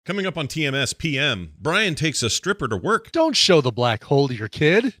Coming up on TMSPM, Brian takes a stripper to work. Don't show the black hole to your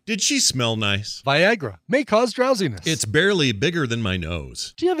kid. Did she smell nice? Viagra may cause drowsiness. It's barely bigger than my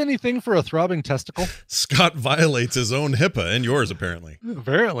nose. Do you have anything for a throbbing testicle? Scott violates his own HIPAA and yours, apparently.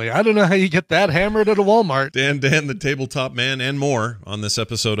 Apparently. I don't know how you get that hammered at a Walmart. Dan, the tabletop man, and more on this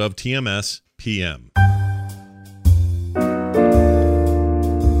episode of TMSPM.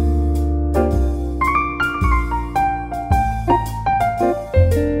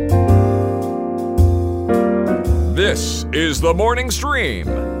 This is the morning stream,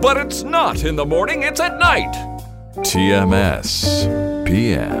 but it's not in the morning, it's at night. TMS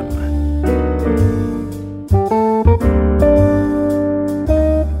PM.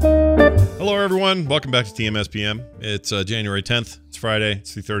 Hello, everyone. Welcome back to TMS PM. It's January 10th. It's Friday.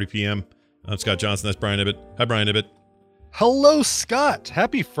 It's 3:30 p.m. I'm Scott Johnson. That's Brian Ibbett. Hi, Brian Ibbett. Hello, Scott.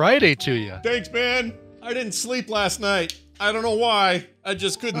 Happy Friday to you. Thanks, man. I didn't sleep last night. I don't know why. I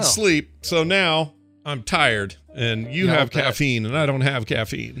just couldn't sleep. So now I'm tired, and you have caffeine, and I don't have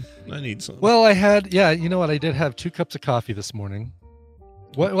caffeine. I need some. Well, I had, you know what? I did have 2 cups of coffee this morning.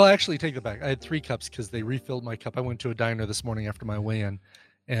 Well, actually, take it back. I had 3 cups because they refilled my cup. I went to a diner this morning after my weigh-in,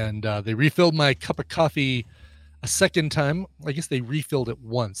 and they refilled my cup of coffee a second time. I guess they refilled it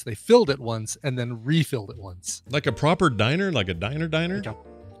once. They filled it once and then refilled it once. Like a proper diner? Like a diner?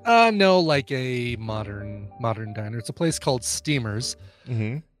 No, like a modern diner. It's a place called Steamers.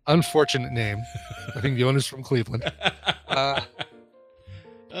 Mm-hmm. Unfortunate name. I think the owner's from Cleveland.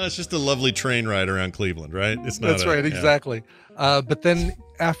 It's just a lovely train ride around Cleveland, right? It's not. That's right, exactly. But then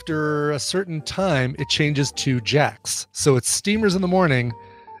after a certain time, it changes to Jack's. So it's Steamers in the morning,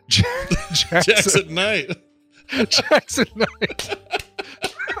 Jack's at night. Jack's at night.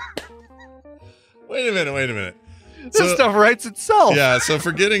 Wait a minute. This stuff writes itself. Yeah, so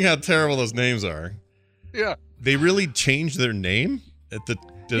forgetting how terrible those names are. Yeah. They really changed their name at the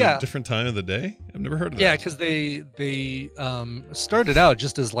different time of the day? I've never heard of that. Yeah, because they started out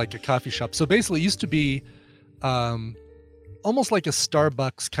just as like a coffee shop. So basically it used to be almost like a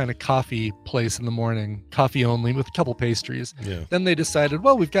Starbucks kind of coffee place in the morning, coffee only with a couple pastries. Yeah. Then they decided,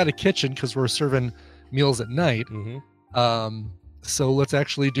 well, we've got a kitchen because we're serving meals at night. Mm-hmm. So let's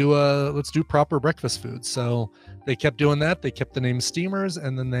actually do proper breakfast food. So they kept doing that. They kept the name Steamers,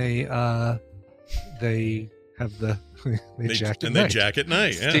 and then they have the they jack at night. They jack at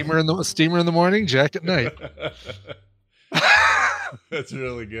night. Yeah. Steamer in the morning, jack at night. That's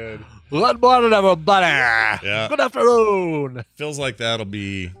really good. Good morning, everybody. Yeah. Good afternoon. Feels like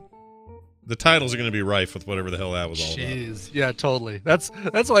the titles are going to be rife with whatever the hell that was all about. Jeez, yeah, totally. That's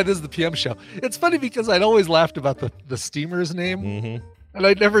why this is the PM show. It's funny because I'd always laughed about the Steamer's name, mm-hmm. and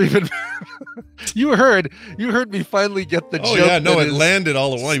I'd never even. You heard me finally get the joke. Oh yeah, no, it landed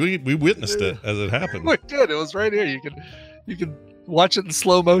all at once. We witnessed it as it happened. We did. It was right here. You can watch it in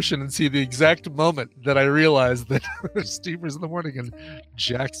slow motion and see the exact moment that I realized that Steamers in the morning and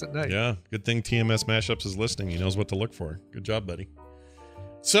Jack's at night. Yeah, good thing TMS Mashups is listening. He knows what to look for. Good job, buddy.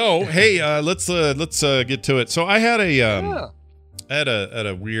 So hey, let's get to it. So I had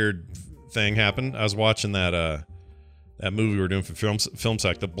a weird thing happen. I was watching that movie we were doing for Film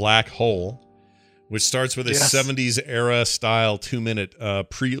Sack, The Black Hole, which starts with a 70s era style 2-minute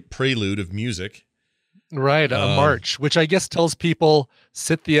prelude of music. Right, a march, which I guess tells people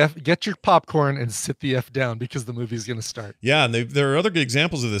get your popcorn and sit the F down because the movie's going to start. Yeah, and there are other good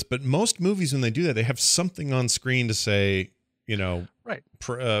examples of this, but most movies when they do that, they have something on screen to say, right,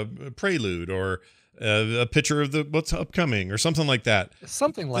 prelude or a picture of what's upcoming or something like that.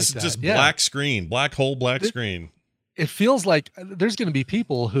 Something like that. Just black screen, black hole, black screen. It feels like there's going to be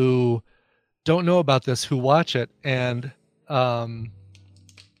people who don't know about this, who watch it, and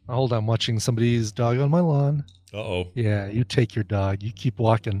hold on, watching somebody's dog on my lawn. Uh-oh. Yeah, you take your dog. You keep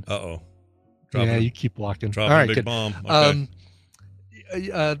walking. Uh-oh. You keep walking. Dropping all right, a big good. bomb.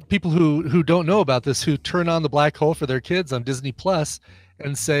 Okay. People who don't know about this, who turn on the black hole for their kids on Disney Plus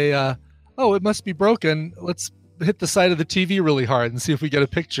and say, oh, it must be broken. Let's hit the side of the TV really hard and see if we get a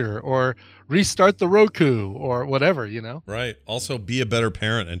picture, or restart the Roku or whatever, Right. Also, be a better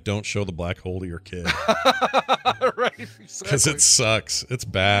parent and don't show the black hole to your kid. Right. Because it sucks. It's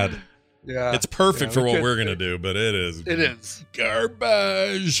bad. Yeah. It's perfect for what we're going to do, but it is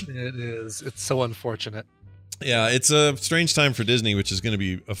garbage. It is. It's so unfortunate. Yeah, it's a strange time for Disney, which is going to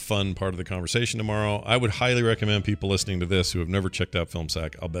be a fun part of the conversation tomorrow. I would highly recommend people listening to this who have never checked out Film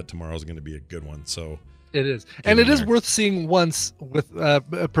Sack. I'll bet tomorrow's going to be a good one. So it is. And it is worth seeing once with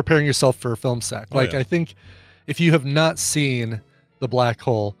preparing yourself for Film Sack. I think if you have not seen The Black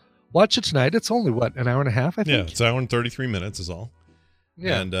Hole, watch it tonight. It's only, an hour and a half, I think? Yeah, it's an hour and 33 minutes is all.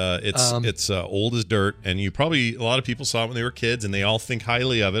 Yeah. And it's old as dirt, and a lot of people saw it when they were kids, and they all think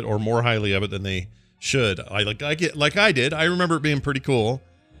highly of it, or more highly of it than they should. I did. I remember it being pretty cool.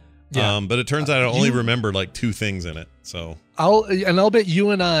 Yeah. But it turns out I only remember like 2 things in it. So I'll bet you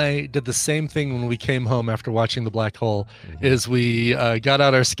and I did the same thing when we came home after watching The Black Hole. Is we got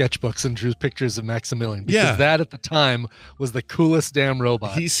out our sketchbooks and drew pictures of Maximilian, because that at the time was the coolest damn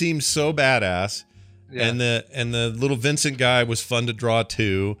robot. He seemed so badass. Yeah. And the little Vincent guy was fun to draw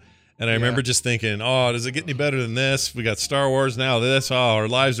too. And I remember just thinking, oh, does it get any better than this? We got Star Wars now. This, our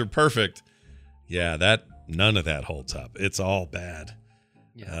lives are perfect. Yeah, none of that holds up. It's all bad.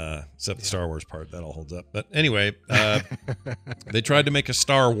 Yeah. Except the Star Wars part, that all holds up. But anyway, they tried to make a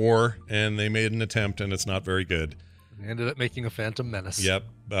Star War, and they made an attempt, and it's not very good. They ended up making a Phantom Menace. Yep.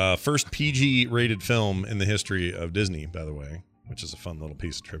 First PG-rated film in the history of Disney, by the way, which is a fun little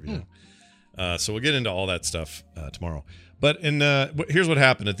piece of trivia. So we'll get into all that stuff tomorrow. But here's what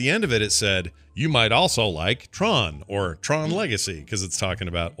happened. At the end of it, it said, you might also like Tron or Tron Legacy, because it's talking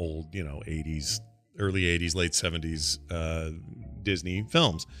about old, 80s, early 80s, late 70s Disney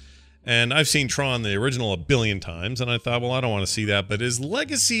films. And I've seen Tron, the original, 1 billion times, and I thought, well, I don't want to see that. But is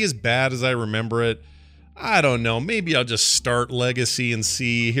Legacy as bad as I remember it? I don't know. Maybe I'll just start Legacy and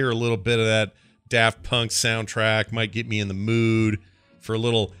hear a little bit of that Daft Punk soundtrack. Might get me in the mood for a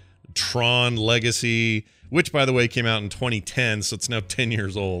little Tron Legacy, which, by the way, came out in 2010, so it's now 10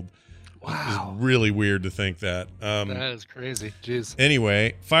 years old. Wow. It's really weird to think that. That is crazy. Jeez.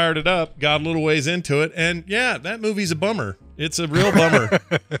 Anyway, fired it up, got a little ways into it, and yeah, that movie's a bummer. It's a real bummer.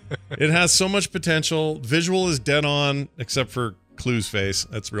 It has so much potential. Visual is dead on, except for Clue's face.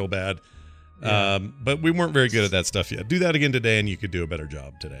 That's real bad. Yeah. But we weren't very good at that stuff yet. Do that again today, and you could do a better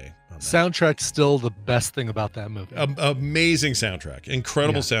job today. Soundtrack's still the best thing about that movie. Amazing soundtrack.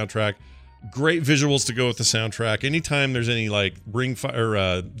 Incredible soundtrack. Great visuals to go with the soundtrack. Anytime there's any like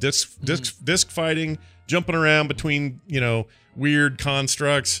disc fighting, jumping around between, weird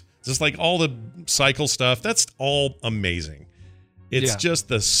constructs, just like all the cycle stuff, that's all amazing. It's just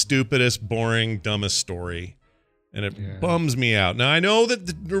the stupidest, boring, dumbest story. And it bums me out. Now, I know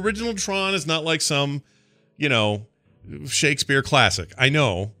that the original Tron is not like some, Shakespeare classic. I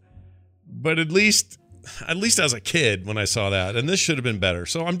know. But at least as a kid when I saw that, and this should have been better.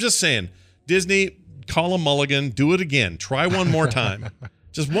 So I'm just saying, Disney, call a mulligan, do it again. Try one more time.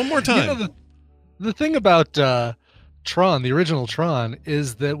 Just one more time. The thing about Tron, the original Tron,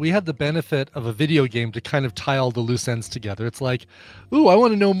 is that we had the benefit of a video game to kind of tie all the loose ends together. It's like, ooh, I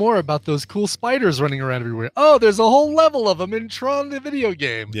want to know more about those cool spiders running around everywhere. Oh, there's a whole level of them in Tron, the video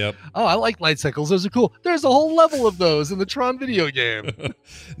game. Yep. Oh, I like light cycles. Those are cool. There's a whole level of those in the Tron video game.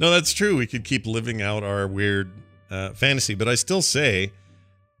 No, that's true. We could keep living out our weird fantasy, but I still say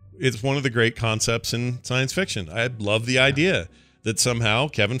it's one of the great concepts in science fiction. I love the idea that somehow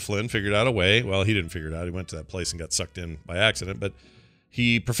Kevin Flynn figured out a way. Well, he didn't figure it out. He went to that place and got sucked in by accident, but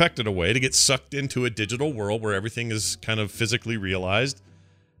he perfected a way to get sucked into a digital world where everything is kind of physically realized.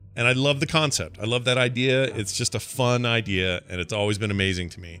 And I love the concept. I love that idea. It's just a fun idea, and it's always been amazing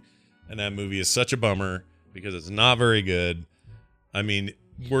to me. And that movie is such a bummer because it's not very good. I mean,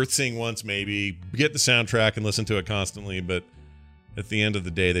 worth seeing once maybe. Get the soundtrack and listen to it constantly, but at the end of the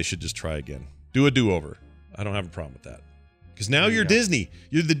day, they should just try again. Do a do-over. I don't have a problem with that. Because now you're Disney.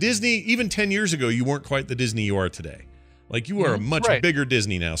 You're the Disney. Even 10 years ago, you weren't quite the Disney you are today. Like, you are a much bigger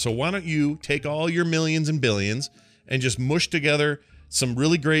Disney now. So why don't you take all your millions and billions and just mush together some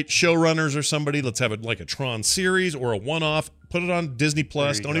really great showrunners or somebody. Let's have it like a Tron series or a one-off. Put it on Disney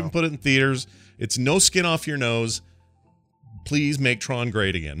Plus. Don't even put it in theaters. It's no skin off your nose. Please make Tron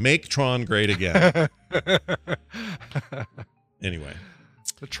great again. Make Tron great again. Anyway.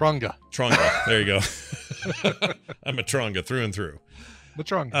 The Tronga. Tronga. There you go. I'm a Tronga through and through. The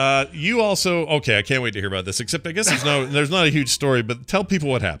Tronga. You also, okay, I can't wait to hear about this, except I guess there's not a huge story, but tell people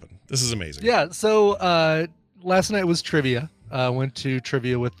what happened. This is amazing. Yeah, so last night was trivia. Went to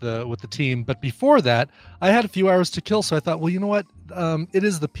trivia with the team, but before that, I had a few hours to kill, so I thought, well, you know what? It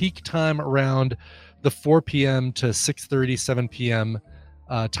is the peak time around the 4 p.m. to 6:30, 7 p.m.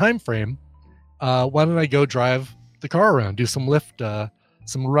 Time frame. Why don't I go drive the car around, do some Lyft,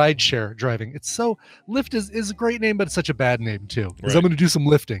 some ride share driving? It's so Lyft is a great name, but it's such a bad name too. Because I'm going to do some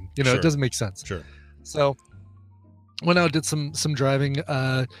lifting. Sure. It doesn't make sense. Sure. So went out, did some driving.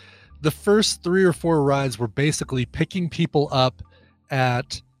 The first 3 or 4 rides were basically picking people up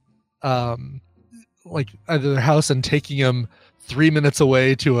at like either their house and taking them 3 minutes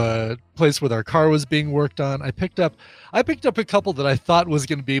away to a place where their car was being worked on. I picked up a couple that I thought was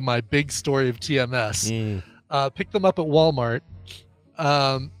going to be my big story of TMS. Picked them up at Walmart.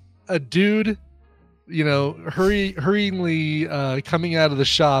 A dude hurriedly coming out of the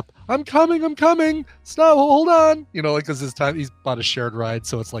shop. I'm coming. Stop, hold on. Like, cause he's bought a shared ride.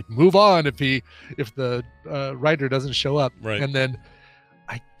 So it's like, move on if the rider doesn't show up. Right. And then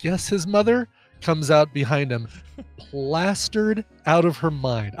I guess his mother comes out behind him, plastered out of her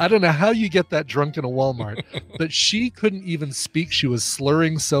mind. I don't know how you get that drunk in a Walmart, but she couldn't even speak. She was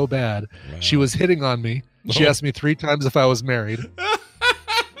slurring so bad. Wow. She was hitting on me. She asked me 3 times if I was married.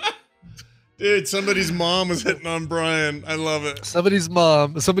 Dude, somebody's mom was hitting on Brian. I love it. Somebody's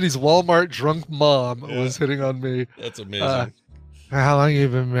Walmart drunk mom was hitting on me. That's amazing. How long have you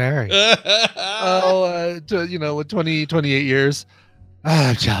been married? 28 years.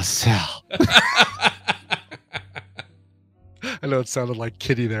 Just sell. I know it sounded like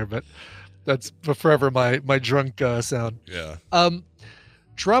Kitty there, but that's forever my drunk sound. Yeah.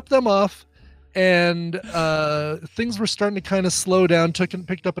 Dropped them off. And things were starting to kind of slow down.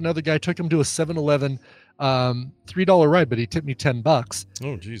 Picked up another guy, took him to a 7-Eleven, $3 ride, but he tipped me $10.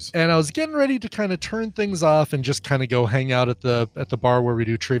 Oh, geez. And I was getting ready to kind of turn things off and just kind of go hang out at the bar where we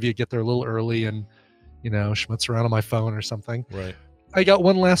do trivia, get there a little early and, schmutz around on my phone or something. Right. I got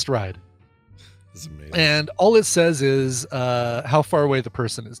one last ride. That's amazing. And all it says is how far away the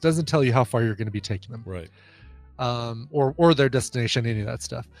person is. Doesn't tell you how far you're going to be taking them. Right. Or their destination, any of that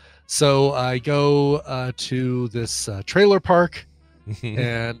stuff. So I go to this trailer park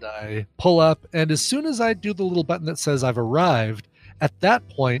and I pull up. And as soon as I do the little button that says I've arrived, at that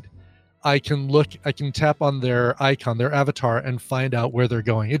point, I can tap on their icon, their avatar, and find out where they're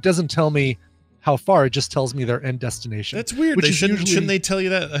going. It doesn't tell me how far. It just tells me their end destination. That's weird. Shouldn't they tell you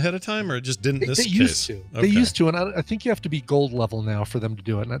that ahead of time, or it just didn't this case? Used to. Okay. They used to, and I think you have to be gold level now for them to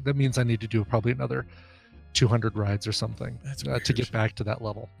do it. And that means I need to do probably another 200 rides or something to get back to that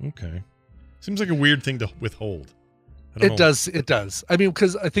level. Okay. Seems like a weird thing to withhold. It does. I mean,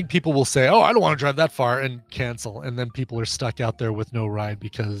 because I think people will say, oh, I don't want to drive that far and cancel. And then people are stuck out there with no ride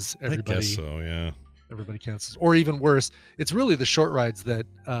because everybody, I guess so, yeah. Everybody cancels. Or even worse, it's really the short rides that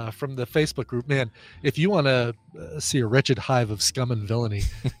from the Facebook group, man, if you want to see a wretched hive of scum and villainy,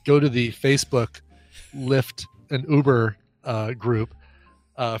 go to the Facebook Lyft and Uber group.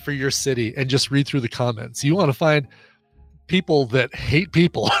 For your city and just read through the comments. You want to find people that hate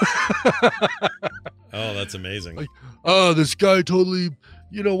people. Oh, that's amazing. Like, oh, this guy totally,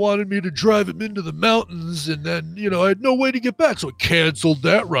 wanted me to drive him into the mountains and then, I had no way to get back. So I canceled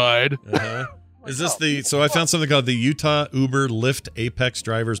that ride. Uh-huh. Is this so I found something called the Utah Uber Lyft Apex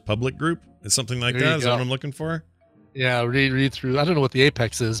Drivers Public Group. Is something like that? Is that what I'm looking for? Yeah, read through. I don't know what the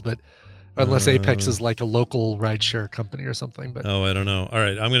Apex is, but unless Apex is like a local rideshare company or something. But I don't know. All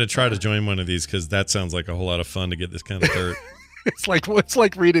right, I'm going to try to join one of these because that sounds like a whole lot of fun to get this kind of dirt. It's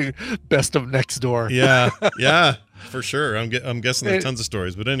like reading Best of Next Door. Yeah, for sure. I'm guessing there's tons of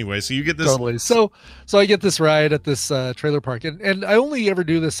stories. But anyway, so you get this. Totally. So I get this ride at this trailer park. And I only ever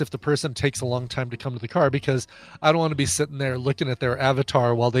do this if the person takes a long time to come to the car because I don't want to be sitting there looking at their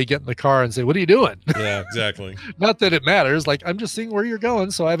avatar while they get in the car and say, what are you doing? Yeah, exactly. Not that it matters. Like, I'm just seeing where you're going.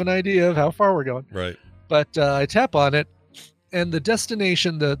 So I have an idea of how far we're going. Right. But I tap on it. And the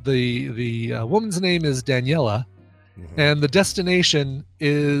destination, the woman's name is Daniela. Mm-hmm. And the destination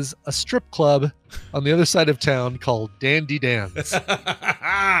is a strip club on the other side of town called Dandy Dan's.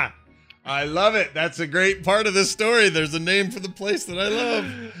 I love it. That's a great part of this story. There's a name for the place that I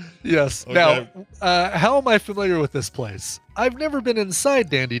love. Yes. Okay. Now, how am I familiar with this place? I've never been inside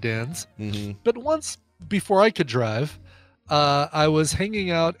Dandy Dan's, but once before I could drive, I was hanging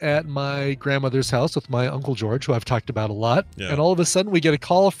out at my grandmother's house with my Uncle George, who I've talked about a lot. Yeah. And all of a sudden we get a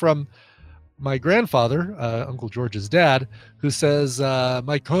call from my grandfather, Uncle George's dad, who says,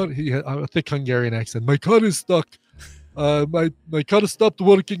 my car, a thick Hungarian accent, my car is stuck. My car stopped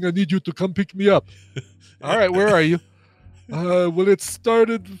working. I need you to come pick me up. All right, where are you? When it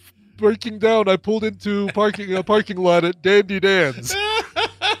started breaking down, I pulled into a parking lot at Dandy Dan's.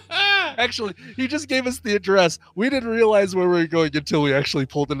 Actually, he just gave us the address. We didn't realize where we were going until we actually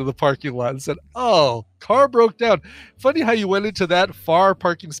pulled into the parking lot and said, oh, car broke down. Funny how you went into that far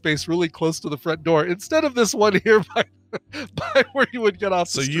parking space really close to the front door instead of this one here by where you would get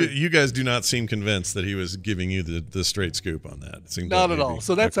off the street. So you guys do not seem convinced that he was giving you the straight scoop on that. It seemed not at all.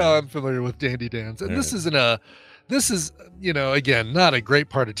 So that's how I'm familiar with Dandy Dan's. And this is, again, not a great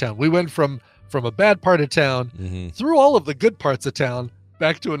part of town. We went from a bad part of town through all of the good parts of town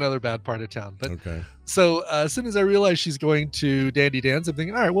back to another bad part of town. But so as soon as I realized she's going to Dandy Dan's, I'm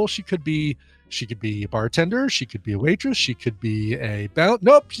thinking, all right, well, she could be a bartender, she could be a waitress, she could be a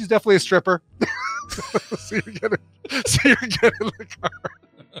nope, she's definitely a stripper. so you're getting in the car.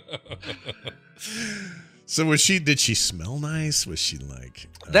 So did she smell nice? Was she like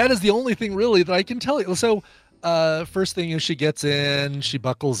That is the only thing really that I can tell you. So first thing is she gets in, she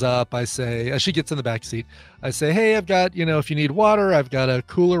buckles up. I say, she gets in the back seat. I say, hey, I've got, if you need water, I've got a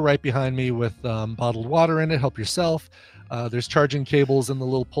cooler right behind me with bottled water in it. Help yourself. There's charging cables in the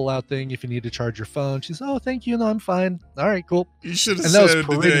little pull-out thing if you need to charge your phone. She says, oh, thank you. No, I'm fine. All right, cool. You should have said,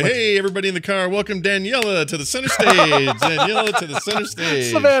 hey, everybody in the car, welcome Daniela to the center stage. Daniela to the center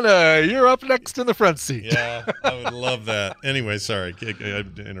stage. Savannah, you're up next in the front seat. Yeah, I would love that. Anyway, sorry. I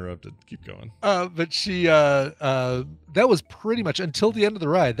interrupted. Keep going. But she, that was pretty much, until the end of the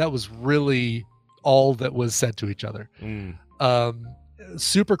ride, that was really all that was said to each other.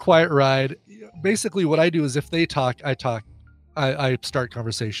 Super quiet ride. Basically what I do is if they talk, I talk. I start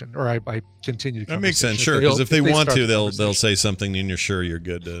conversation, or I continue. That makes sense, sure. Because if they want to, they'll say something, and you're sure you're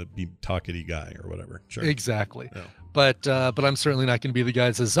good to be talkity guy or whatever. Sure, exactly. Yeah. But I'm certainly not going to be the guy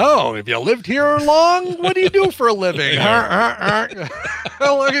that says, "Oh, have you lived here long? What do you do for a living? How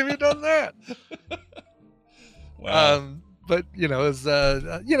long have you done that?" Wow. But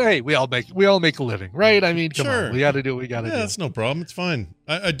hey, we all make a living, right? I mean, come on, we got to do what we got to do. Yeah, that's no problem. It's fine.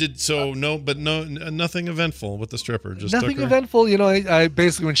 I did nothing eventful with the stripper. Just nothing eventful. I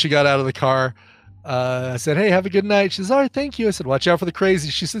basically, when she got out of the car, I said, "Hey, have a good night." She says, "All right, thank you." I said, "Watch out for the crazy."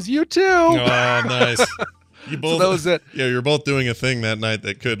 She says, "You too." Oh, nice. You both. So that was it. Yeah, you're both doing a thing that night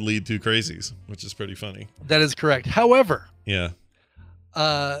that could lead to crazies, which is pretty funny. That is correct. However, yeah.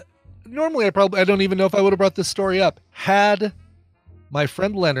 Normally, I don't even know if I would have brought this story up had my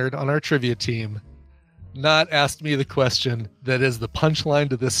friend Leonard on our trivia team not asked me the question that is the punchline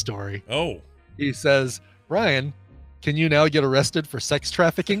to this story. Oh. He says, "Brian, can you now get arrested for sex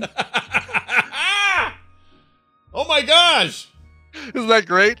trafficking?" Oh my gosh. Isn't that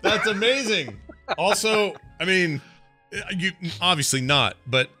great? That's amazing. Also, I mean, you obviously not,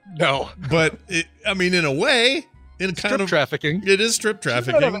 but no. But in a way, strip trafficking. It is strip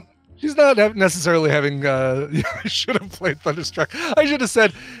trafficking. She's not necessarily having, I should have played Thunderstruck. I should have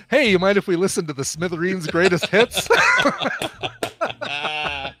said, hey, you mind if we listen to the Smithereens greatest hits?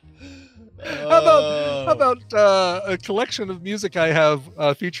 How about a collection of music I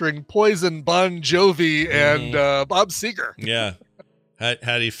have featuring Poison, Bon Jovi, and Bob Seger? Yeah.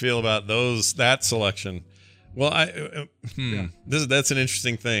 How do you feel about that selection? Well, that's an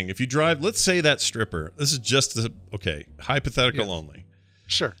interesting thing. If you drive, let's say that stripper, this is just hypothetical only.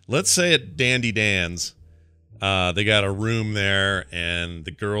 Sure. Let's say at Dandy Dan's, they got a room there, and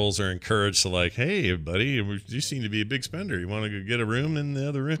the girls are encouraged to hey, buddy, you seem to be a big spender. You want to go get a room in the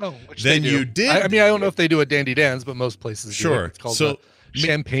other room? Oh, which then they do. You did. I don't know if they do at Dandy Dan's, but most places sure. do. It's called the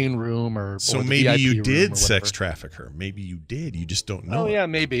champagne room or so or maybe VIP you room did or sex traffic her. Maybe you did. You just don't know. Oh yeah,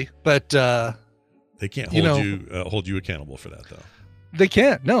 maybe. But they can't hold you accountable for that, though. They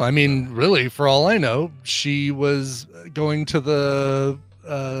can't. No, I mean, really, for all I know, she was going to the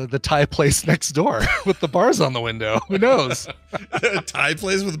Thai place next door with the bars on the window. Who knows? A Thai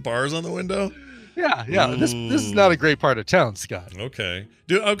place with bars on the window? Yeah. This is not a great part of town, Scott. Okay.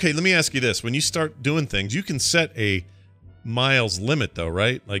 Let me ask you this. When you start doing things, you can set a miles limit, though,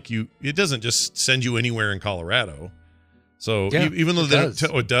 right? It doesn't just send you anywhere in Colorado. So even though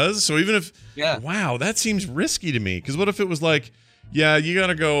it does. So even if, wow, that seems risky to me. Because what if it was you got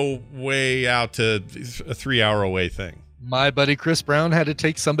to go way out to a 3-hour away thing? My buddy Chris Brown had to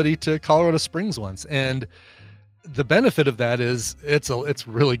take somebody to Colorado Springs once, and the benefit of that is it's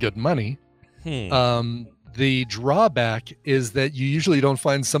really good money. The drawback is that you usually don't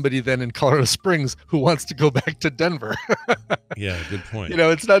find somebody then in Colorado Springs who wants to go back to Denver. Yeah, good point.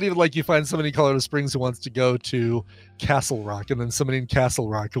 It's not even like you find somebody in Colorado Springs who wants to go to Castle Rock and then somebody in Castle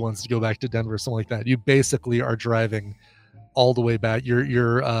Rock who wants to go back to Denver or something like that. You basically are driving all the way back.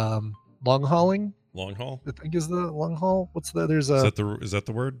 You're long hauling. Long haul? I think is the long haul. Is that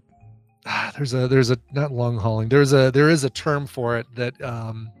the word? There's a not long hauling. There is a term for it that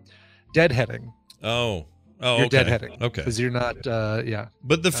deadheading. Oh, you're okay. Deadheading. Okay. Because you're not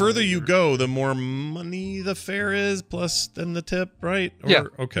But the further you go, the more money the fare is, plus then the tip, right? Yeah.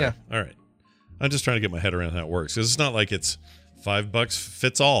 Okay. Yeah. All right. I'm just trying to get my head around how it works. Because it's not like it's $5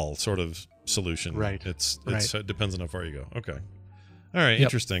 fits all sort of solution. Right. It depends on how far you go. Okay. All right,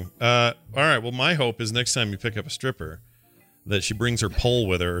 interesting. All right, well, my hope is next time you pick up a stripper that she brings her pole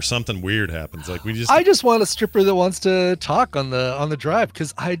with her or something weird happens. I just want a stripper that wants to talk on the drive,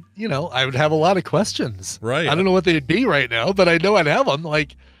 because I would have a lot of questions. Right. I don't know what they'd be right now, but I know I'd have them. I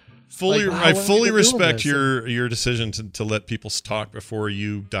fully respect your decision to let people talk before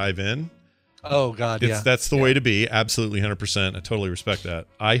you dive in. Oh God, that's the way to be. Absolutely, 100%. I totally respect that.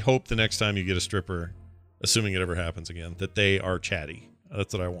 I hope the next time you get a stripper, assuming it ever happens again, that they are chatty.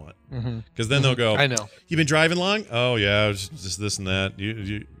 That's what I want. Because then they'll go, I know. You've been driving long? Oh, yeah, it was just this and that.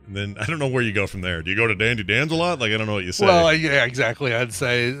 And then I don't know where you go from there. Do you go to Dandy Dan's a lot? Like, I don't know what you say. Well, yeah, exactly. I'd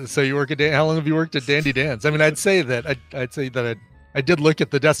say, so you work at how long have you worked at Dandy Dan's? I mean, I'd say that I did look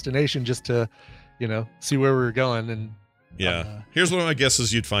at the destination just to, see where we were going. And yeah. Here's what my guess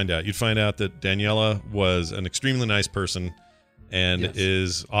is you'd find out. You'd find out that Daniela was an extremely nice person and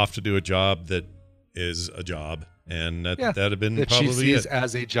is off to do a job that is a job. And that'd have been that probably she sees it.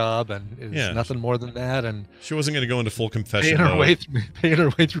 as a job and is nothing more than that. And she wasn't going to go into full confession paying her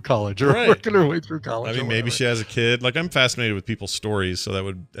way through college or working her way through college. I mean, maybe she has a kid. Like, I'm fascinated with people's stories,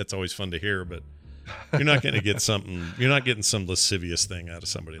 so that's always fun to hear. But you're not going to get something. You're not getting some lascivious thing out of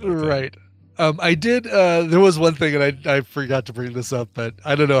somebody like that. Right. I did. There was one thing, and I forgot to bring this up, but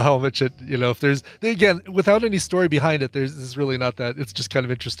I don't know how much it. If there's again without any story behind it, there's really not that. It's just kind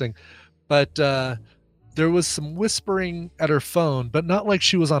of interesting, but. There was some whispering at her phone, but not like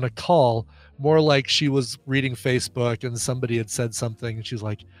she was on a call, more like she was reading Facebook and somebody had said something and she's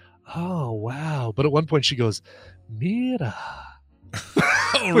like, oh, wow. But at one point she goes, mira,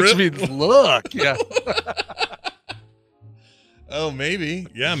 which means look. Yeah. Oh, maybe.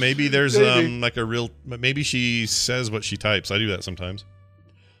 Yeah, maybe there's like a real, maybe she says what she types. I do that sometimes.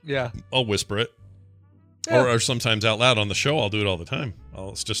 Yeah. I'll whisper it. Yeah. Or sometimes out loud on the show. I'll do it all the time.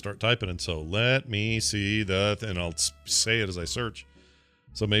 I'll just start typing, and so let me see and I'll say it as I search.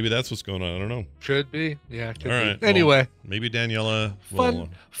 So maybe that's what's going on. I don't know. Could be. Yeah. Could all be. right. Anyway, well, maybe Daniela.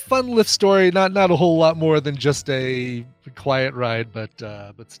 Fun lift story. Not a whole lot more than just a quiet ride, but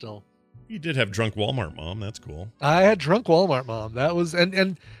still. You did have drunk Walmart mom. That's cool. I had drunk Walmart mom. That was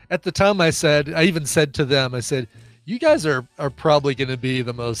and at the time I even said to them, I said, you guys are probably going to be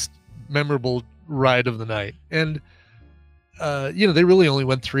the most memorable ride of the night. And they really only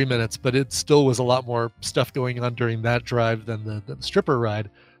went 3 minutes, but it still was a lot more stuff going on during that drive than the stripper ride.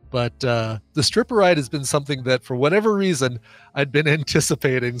 But the stripper ride has been something that for whatever reason I'd been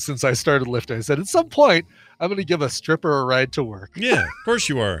anticipating since I started lifting. I said at some point I'm going to give a stripper a ride to work. Yeah, of course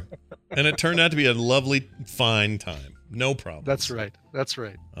you are. And it turned out to be a lovely, fine time. No problem. That's right.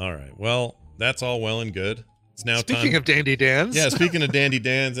 All right. Well, that's all well and good. It's now speaking of Dandy Dan's. Yeah, speaking of Dandy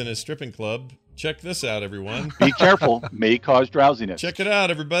Dan's and his stripping club. Check this out, everyone. Be careful. May cause drowsiness. Check it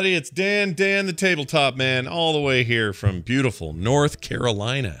out, everybody. It's Dan the Tabletop Man, all the way here from beautiful North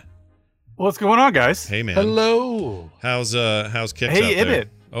Carolina. What's going on, guys? Hey, man. Hello. How's Kicks Hey, out there? Ibbot.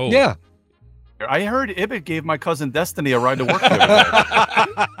 Oh. Yeah. I heard Ibbot gave my cousin Destiny a ride to work the other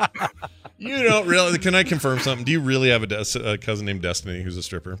day. You don't really. Can I confirm something? Do you really have a cousin named Destiny who's a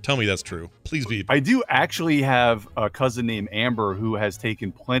stripper? Tell me that's true. Please be. I do actually have a cousin named Amber who has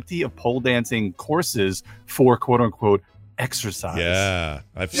taken plenty of pole dancing courses for quote unquote exercise. Yeah,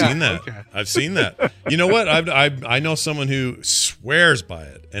 I've seen that. Okay. I've seen that. You know what? I know someone who swears by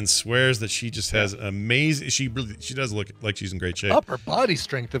it and swears that she just has amazing. She does look like she's in great shape. Upper body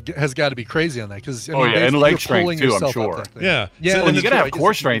strength has got to be crazy on that because and leg strength too. I'm sure. Yeah. So, and you got to have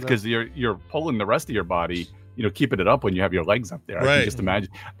core strength because you're pulling the rest of your body. Keeping it up when you have your legs up there. Right. I can just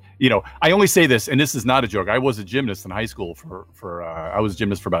imagine. I only say this, and this is not a joke. I was a gymnast in high school I was a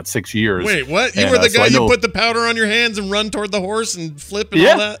gymnast for about 6 years. Wait, what? You were the guy you put the powder on your hands and run toward the horse and flip and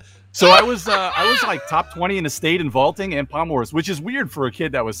all that? So I was like top 20 in the state in vaulting and pommel horse, which is weird for a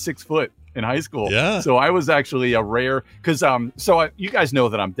kid that was 6 foot in high school. Yeah. So I was actually a rare because you guys know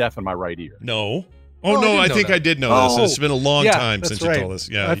that I'm deaf in my right ear. No. Oh, no, I think I did know this. It's been a long time since you told us.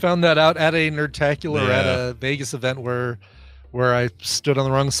 Yeah. I found that out at a Nerdtacular at a Vegas event where I stood on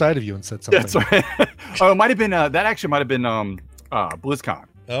the wrong side of you and said something. That's right. It might have been that actually might have been BlizzCon.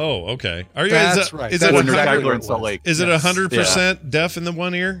 Oh, okay. That's right. Is That's it exactly in Salt Lake? Is it 100% deaf in the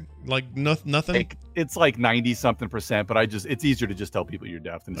one ear? Like nothing? It's like 90-something%, but it's easier to just tell people you're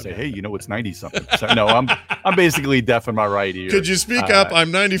deaf than to say, hey, it's 90-something%. No, I'm basically deaf in my right ear. Could you speak up?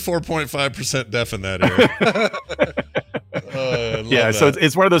 I'm 94.5% deaf in that ear. Yeah, so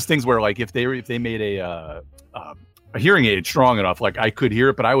it's one of those things where like if they made a hearing aid strong enough, like I could hear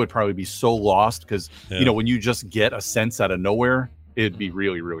it, but I would probably be so lost because when you just get a sense out of nowhere, it'd be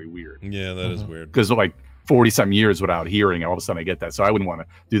really, really weird. Yeah, that is weird. Because like 40-some years without hearing, all of a sudden I get that. So I wouldn't want to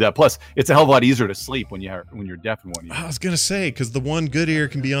do that. Plus, it's a hell of a lot easier to sleep when you're deaf in one ear. I was gonna say because the one good ear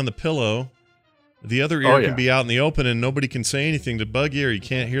can be on the pillow, the other ear can be out in the open, and nobody can say anything to bug you, or you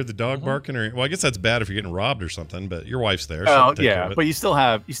can't hear the dog barking. Or I guess that's bad if you're getting robbed or something. But your wife's there. Oh yeah, but you still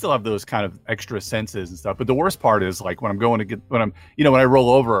have those kind of extra senses and stuff. But the worst part is like when I roll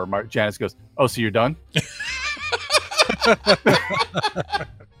over, Janice goes, "Oh, so you're done?"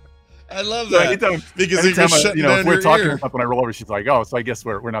 I love So that. Because you're shutting down if we're your talking ear. or something, I roll over. She's like, "Oh, so I guess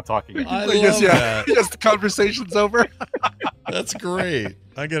we're not talking." I guess, love that. Yes, the conversation's over. That's great.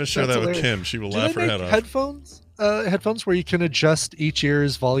 I got to share That's that with hilarious. Kim. She will Do laugh they her make head off. headphones where you can adjust each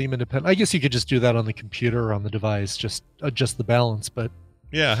ear's volume independent? I guess you could just do that on the computer or on the device, just adjust the balance. But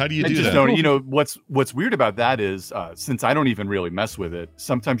Yeah, how do you I do just that? don't, what's weird about that is since I don't even really mess with it,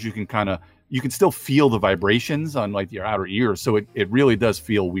 sometimes you can still feel the vibrations on like your outer ear, so it really does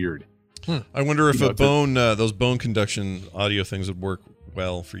feel weird. I wonder if those bone conduction audio things would work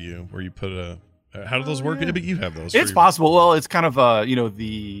well for you, where you put a. How do those work? Yeah. But you have those. It's possible. Well, it's kind of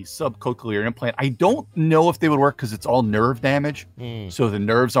the subcochlear implant. I don't know if they would work because it's all nerve damage, so the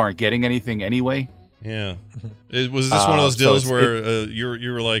nerves aren't getting anything anyway. Yeah. Was this one of those deals so where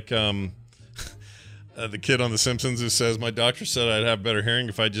you were like the kid on The Simpsons who says, "My doctor said I'd have better hearing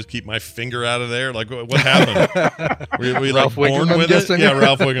if I just keep my finger out of there"? Like, what happened? were you like born Wiggum, with I'm it? guessing? Yeah,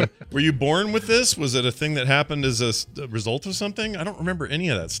 Ralph Wiggum. Were you born with this? Was it a thing that happened as a result of something? I don't remember any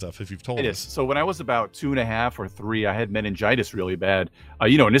of that stuff. If you've told It us. is. So when I was about 2.5 or 3, I had meningitis really bad.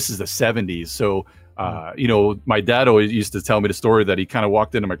 And this is the 70s. So my dad always used to tell me the story that he kind of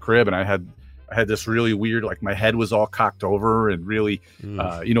walked into my crib and I had this really weird, like my head was all cocked over and really,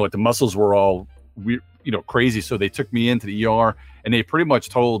 the muscles were all weird, crazy. So they took me into the ER and they pretty much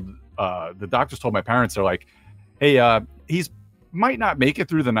told, the doctors told my parents, they're like, hey, he's might not make it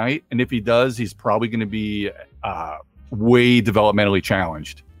through the night. And if he does, he's probably going to be way developmentally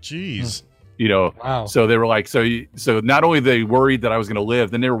challenged. Jeez. wow. So they were like, so not only they worried that I was going to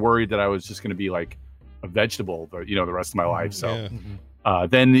live, then they were worried that I was just going to be like a vegetable, the rest of my life. So Yeah.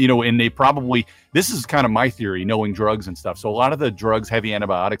 then, and they probably, this is kind of my theory, knowing drugs and stuff. So a lot of the drugs, heavy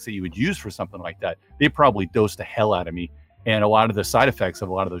antibiotics that you would use for something like that, they probably dosed the hell out of me. And a lot of the side effects of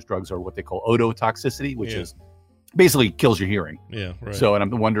a lot of those drugs are what they call ototoxicity, which is basically kills your hearing. Yeah. Right. So, and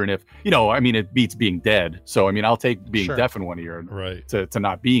I'm wondering if, it beats being dead. So, I'll take being Sure. deaf in one ear Right. to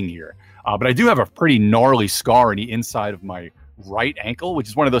not being here. But I do have a pretty gnarly scar on the inside of my right ankle, which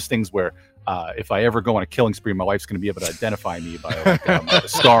is one of those things where if I ever go on a killing spree, my wife's going to be able to identify me by a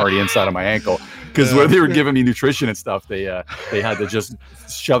scar on the inside of my ankle. Because when they were giving me nutrition and stuff, they had to just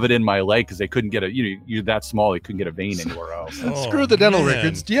shove it in my leg because they couldn't get you're that small, they couldn't get a vein anywhere else. Screw the dental man.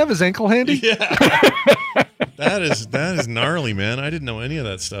 records. Do you have his ankle handy? Yeah. That is gnarly, man. I didn't know any of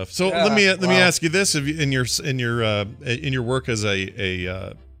that stuff. So let me ask you this: in your work as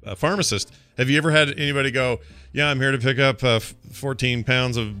a pharmacist, have you ever had anybody go, "Yeah, I'm here to pick up 14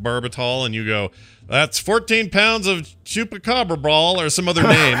 pounds of barbital," and you go, "That's 14 pounds of chupacabra ball," or some other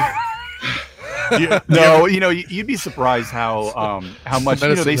name? No, you'd be surprised how much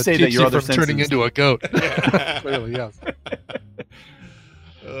they say that your other from turning senses into a goat. Clearly, yes.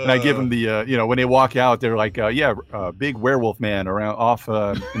 And I give them the, when they walk out, they're like, big werewolf man off in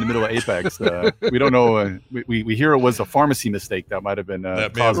the middle of Apex. We don't know. We hear it was a pharmacy mistake that might have been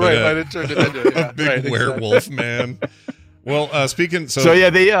caused. Right, I didn't turn it into it. A big werewolf man. Well, speaking,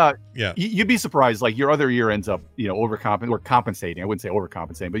 you'd be surprised. Like your other ear ends up, overcompensating or compensating. I wouldn't say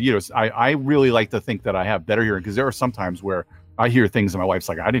overcompensating, but I really like to think that I have better hearing because there are some times where I hear things and my wife's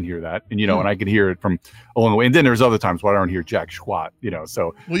like, I didn't hear that. And, and I can hear it from a long way. And then there's other times where I don't hear jack squat,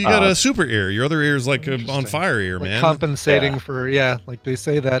 so. Well, you got a super ear. Your other ear is like on fire ear, like man. compensating for, like they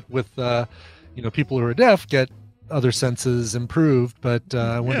say that with, people who are deaf get other senses improved. But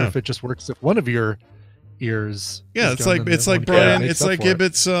I wonder if it just works if one of your ears. Yeah, it's like Brian. It's like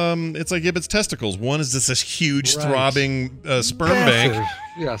Ibbott's testicles. One is just this huge throbbing sperm Massive. bank.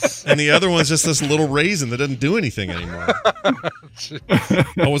 Yes. And the other one's just this little raisin that doesn't do anything anymore.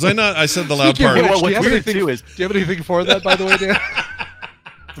 Oh, was I not? I said the loud part. What's weird too is, do you have anything for that, by the way, Dan?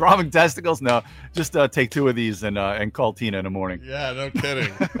 throbbing testicles? No, just take 2 of these and call Tina in the morning. Yeah, no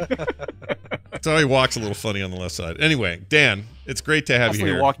kidding. So he walks a little funny on the left side. Anyway, Dan, it's great to have you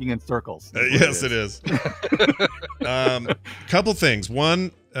here. Walking in circles. Yes, it is. Couple things.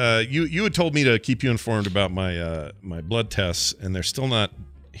 One, you had told me to keep you informed about my my blood tests, and they're still not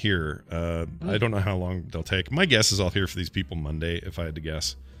here. I don't know how long they'll take. My guess is I'll hear for these people Monday, if I had to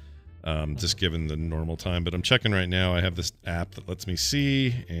guess. Just given the normal time, but I'm checking right now. I have this app that lets me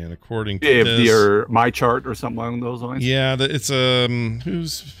see, and according to your My Chart or something along those lines. Yeah, it's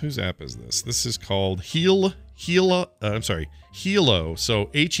whose app is this? This is called Helo. So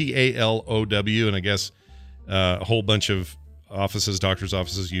HEALOW, and I guess a whole bunch of doctors'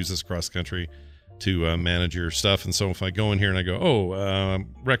 offices use this across the country to manage your stuff. And so if I go in here and I go,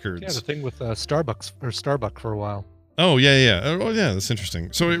 records. Yeah, the thing with Starbucks for a while. Oh yeah. Oh yeah, that's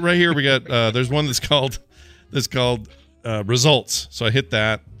interesting. So right here we got there's one that's called results. So I hit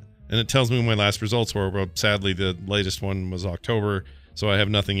that, and it tells me when my last results were. But sadly, the latest one was October. so I have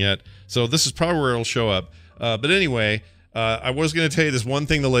nothing yet. So this is probably where it'll show up. But anyway, I was going to tell you this one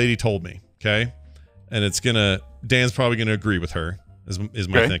thing the lady told me, okay? And Dan's probably going to agree with her, is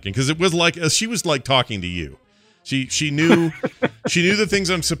my thinking. Because it was like, she was like talking to you. She knew the things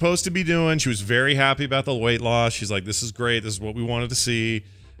I'm supposed to be doing. She was very happy about the weight loss. She's like, this is great. This is what we wanted to see.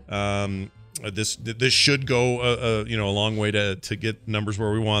 This should go a long way to get numbers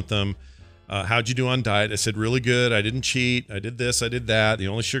where we want them. How'd you do on diet? I said, really good. I didn't cheat. I did this. I did that. The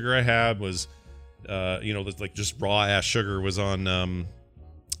only sugar I had was, like just raw ass sugar was on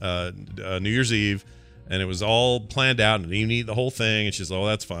New Year's Eve, and it was all planned out, and you can eat the whole thing. And she's like, oh,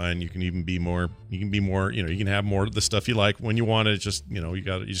 that's fine. You can even be more. You can have more of the stuff you like when you want it. It's just, you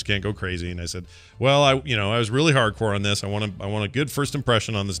just can't go crazy. And I said, well, I was really hardcore on this. I want a good first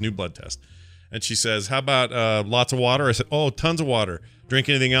impression on this new blood test. And she says, how about lots of water? I said, oh, tons of water. Drink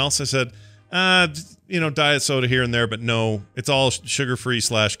anything else? I said, diet soda here and there, but no, it's all sugar-free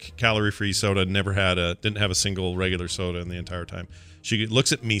 / calorie-free soda. Didn't have a single regular soda in the entire time. She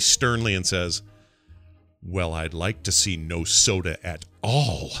looks at me sternly and says, well, I'd like to see no soda at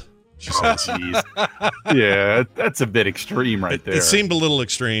all. She says, yeah, that's a bit extreme right there. It seemed a little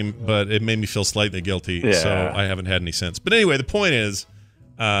extreme, but it made me feel slightly guilty. Yeah. So I haven't had any since. But anyway, the point is,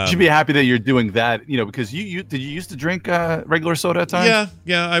 you should be happy that you're doing that, because did you used to drink regular soda at times?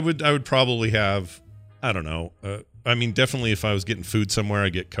 Yeah, I would probably have, I don't know. Definitely if I was getting food somewhere,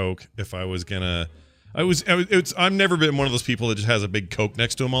 I'd get Coke. If I was gonna, I've never been one of those people that just has a big Coke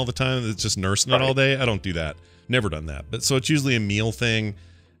next to him all the time. That's just nursing it all day. I don't do that. Never done that. But so it's usually a meal thing,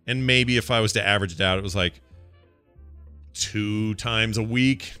 and maybe if I was to average it out, it was like 2 times a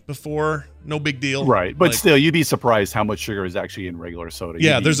week before. No big deal. Right. But still, you'd be surprised how much sugar is actually in regular soda.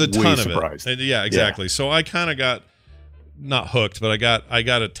 Yeah, there's a ton of it. Yeah, exactly. Yeah. So I kind of got not hooked, but I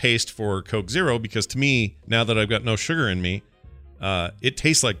got a taste for Coke Zero, because to me, now that I've got no sugar in me, it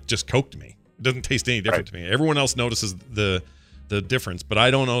tastes like just Coke to me. It doesn't taste any different to me. Everyone else notices the difference, but I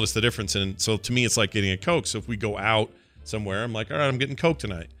don't notice the difference. And so to me, it's like getting a Coke. So if we go out somewhere, I'm like, all right, I'm getting Coke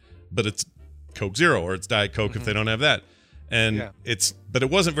tonight, but it's Coke Zero, or it's Diet Coke if they don't have that. And but it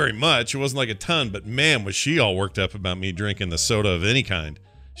wasn't very much. It wasn't like a ton, but man, was she all worked up about me drinking the soda of any kind.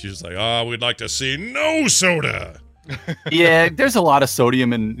 She was like, oh, we'd like to see no soda. Yeah, there's a lot of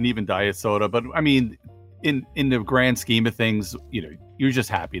sodium in even diet soda, but I mean, in the grand scheme of things, you're just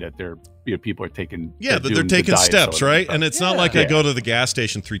happy that people are taking they're taking steps, right? And it's not like I go to the gas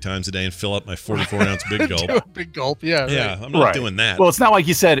station 3 times a day and fill up my 44-ounce big gulp. Do a big gulp, yeah. Yeah, I'm not doing that. Well, it's not like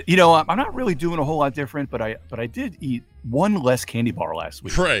you said, I'm not really doing a whole lot different, but I did eat 1 less candy bar last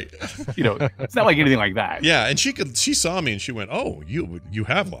week. Right. It's not like anything like that. Yeah, and she saw me and she went, "Oh, you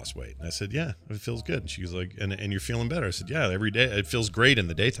have lost weight." And I said, "Yeah, it feels good." And she was like, "And you're feeling better?" I said, "Yeah, every day it feels great in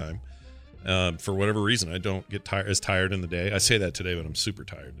the daytime." For whatever reason, I don't get as tired in the day. I say that today, but I'm super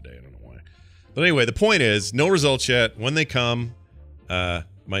tired today. I don't know why. But anyway, the point is, no results yet. When they come, the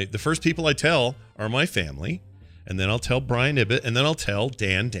first people I tell are my family, and then I'll tell Brian Ibbett, and then I'll tell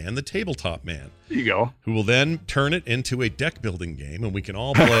Dan the tabletop man. There you go. Who will then turn it into a deck building game, and we can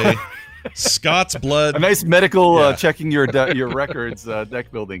all play Scott's Blood. A nice medical checking your records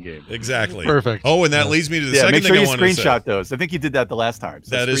deck building game. Exactly. Perfect. Oh, and that leads me to the second thing I wanted to say. Make sure you screenshot those. I think you did that the last time.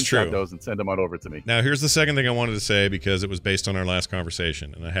 So that is true. Screenshot those and send them on over to me. Now, here's the second thing I wanted to say, because it was based on our last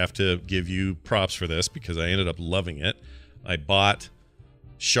conversation, and I have to give you props for this because I ended up loving it. I bought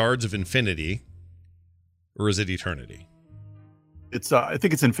Shards of Infinity, or is it Eternity? I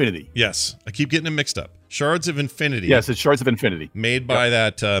think it's Infinity. Yes. I keep getting them mixed up. Shards of Infinity. Yes, it's Shards of Infinity. Made by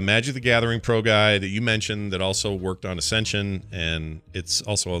that Magic the Gathering pro guy that you mentioned that also worked on Ascension, and it's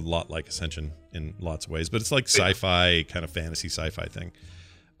also a lot like Ascension in lots of ways, but it's like sci-fi, kind of fantasy sci-fi thing.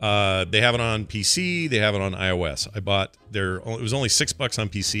 They have it on PC. They have it on iOS. I bought it was only $6 on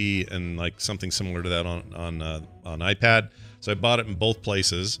PC and like something similar to that on iPad. So I bought it in both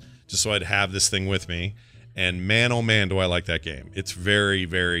places just so I'd have this thing with me. And man, oh man, do I like that game. It's very,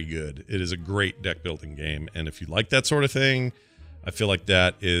 very good. It is a great deck building game. And if you like that sort of thing, I feel like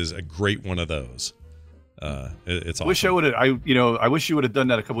that is a great one of those. It's awesome. I wish you would have done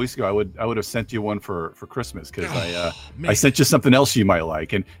that a couple weeks ago. I would have sent you one for Christmas, because I sent you something else you might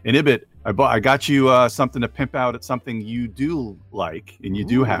like. And Ibbett, I got you something to pimp out at something you do like and you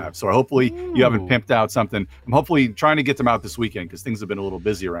do have. So hopefully you haven't pimped out something. I'm hopefully trying to get them out this weekend because things have been a little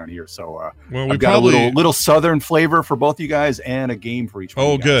busy around here. So I've got a little southern flavor for both you guys and a game for each one.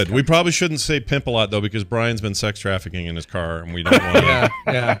 Oh, good. We probably shouldn't say pimp a lot though, because Brian's been sex trafficking in his car and we don't want to.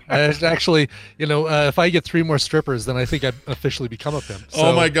 Yeah. Actually, if I get 3 more strippers, then I think I've officially become a pimp. So,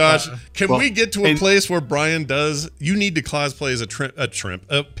 oh my gosh. Can we get to a place where Brian you need to cosplay as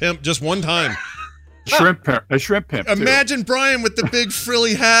a pimp just one time. A shrimp pimp. Too. Imagine Brian with the big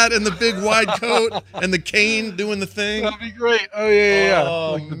frilly hat and the big wide coat and the cane doing the thing. That'd be great. Oh yeah.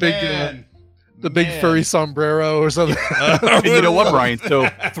 Oh, Like man. the big furry sombrero or something. And you know what, Brian? So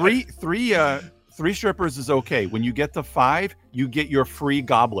three strippers is okay. When you get to 5, you get your free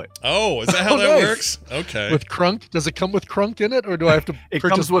goblet. Oh, is that how that nice. works? Okay. With crunk? Does it come with crunk in it, or do I have to? It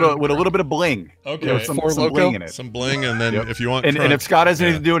purchase comes with a little bit of bling. Okay. You know, some Four Loko? bling in it. Some bling, and then Yep. if you want And crunk, if Scott has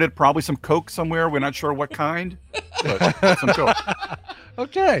anything to do with it, probably some Coke somewhere. We're not sure what kind, but some Coke.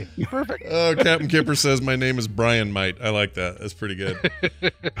 Okay, perfect. Oh, Captain Kipper says my name is Brian Might. I like that. That's pretty good.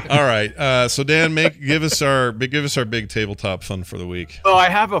 All right. So Dan, give us our big tabletop fun for the week. Well, I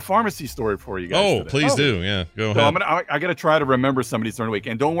have a pharmacy story for you guys. Oh, today. please do. Yeah, go So ahead. I got to try to remember some of these during the week.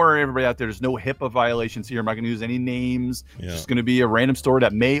 And don't worry, everybody out there, there's no HIPAA violations here. I'm not going to use any names. Yeah. It's just going to be a random story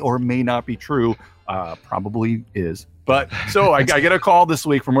that may or may not be true. Probably is. But so I get a call this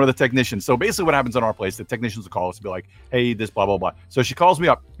week from one of the technicians. So basically what happens in our place, the technicians will call us and be like, hey, this blah, blah, blah. So she calls me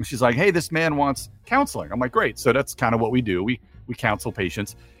up and she's like, hey, this man wants counseling. I'm like, great. So that's kind of what we do. We counsel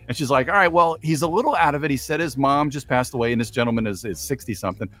patients. And she's like, all right, well, he's a little out of it. He said his mom just passed away and this gentleman is 60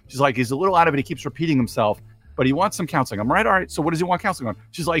 something. She's like, he's a little out of it. He keeps repeating himself, but he wants some counseling. I'm right. All right. So what does he want counseling on?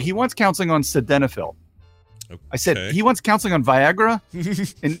 She's like, he wants counseling on sildenafil. I said, he wants counseling on Viagra?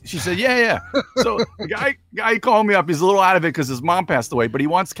 And she said, yeah. So the guy called me up. He's a little out of it because his mom passed away, but he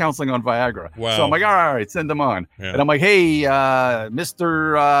wants counseling on Viagra. Wow. So I'm like, all right, send him on. Yeah. And I'm like, hey,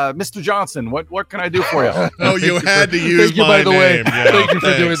 Mr. Johnson, what can I do for you? Oh, you had to use my name. Yeah, thank you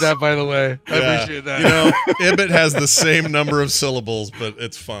for doing that, by the way. I appreciate that. You know, Ibbott has the same number of syllables, but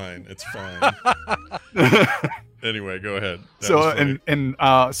it's fine. It's fine. Anyway, go ahead. So I'm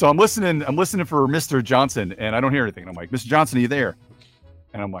listening for Mr. Johnson, and I don't hear anything. And I'm like, Mr. Johnson, are you there?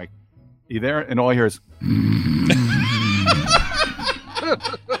 And I'm like, you there? And all I hear is,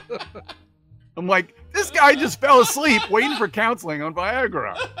 I'm like, this guy just fell asleep waiting for counseling on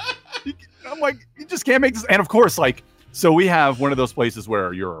Viagra. I'm like, you just can't make this. And of course, so we have one of those places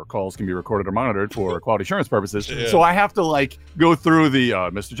where your calls can be recorded or monitored for quality assurance purposes. Yeah. So I have to go through the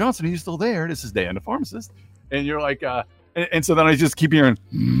Mr. Johnson, are you still there? This is Dan, the pharmacist. And you're like, and so then I just keep hearing,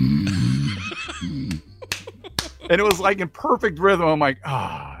 and it was in perfect rhythm. I'm like,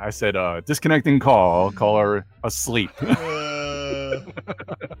 I said, disconnecting caller asleep.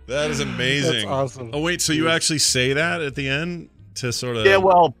 That is amazing. That's awesome. Oh, wait, so you actually say that at the end to sort of. Yeah,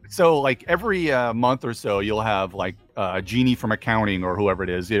 well, so every month or so, you'll have a genie from accounting or whoever it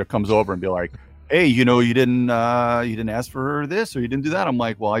is, comes over and be like, hey, you didn't ask for this or you didn't do that. I'm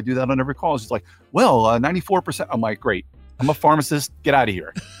like, well, I do that on every call. She's like, well, 94%. I'm like, great. I'm a pharmacist. Get out of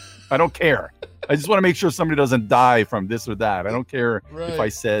here. I don't care. I just want to make sure somebody doesn't die from this or that. I don't care if I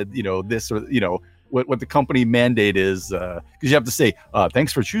said, this or, what the company mandate is. Because you have to say,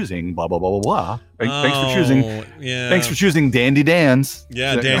 thanks for choosing blah, blah, blah, blah, blah. Thanks for choosing. Yeah. Thanks for choosing Dandy Dan's.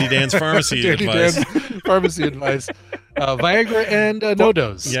 Yeah, Dandy Dan's pharmacy advice. Pharmacy advice. Viagra and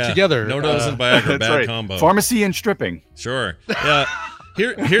No-Dose together. No-Dose and Viagra, bad combo. Pharmacy and stripping. Sure. Yeah.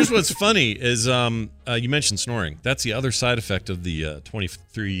 Here's what's funny is you mentioned snoring. That's the other side effect of the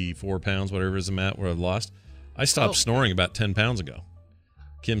 4 pounds, whatever it is I'm at, where I've lost. I stopped snoring about 10 pounds ago.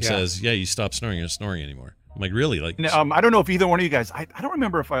 Kim says, yeah, you stopped snoring. You're not snoring anymore. I'm like, really? I don't know if either one of you guys, I don't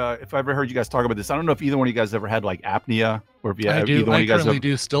remember if I've ever heard you guys talk about this. I don't know if either one of you guys ever had apnea or if you have either one of you guys. I currently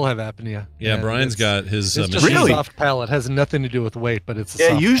do still have apnea. Yeah, Brian's got his it's just a soft palate. It has nothing to do with weight, but it's a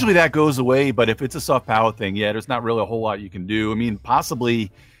soft usually palate. That goes away, but if it's a soft palate thing, there's not really a whole lot you can do. I mean,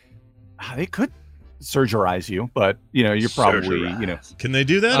 possibly they could surgerize you, but you're probably Can they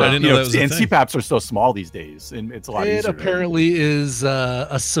do that? I didn't know that was a thing. CPAPs are so small these days, and it's a lot easier. It apparently is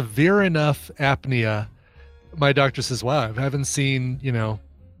a severe enough apnea. My doctor says, wow, I haven't seen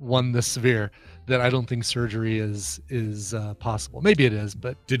one this severe that I don't think surgery is possible. Maybe it is,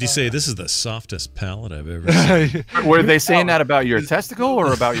 but did you say this is the softest palate I've ever seen? Were they saying that about your testicle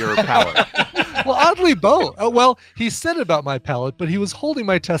or about your palate? Well, oddly both. Well, he said it about my palate, but he was holding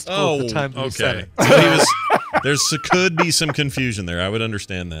my testicle at the time that he said it. So could be some confusion there. I would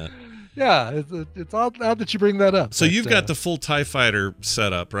understand that. Yeah, it's odd that you bring that up. So you've got the full TIE Fighter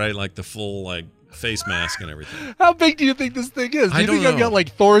setup, right? Like the full face mask and everything. How big do you think this thing is? Do you think know. I've got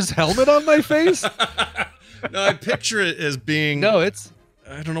Thor's helmet on my face? No, I picture it as being. No, it's.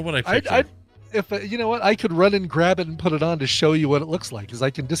 I don't know what I picture. If you know what, I could run and grab it and put it on to show you what it looks like, because I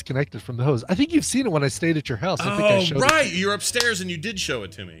can disconnect it from the hose. I think you've seen it when I stayed at your house. I think I showed right. it. You're upstairs and you did show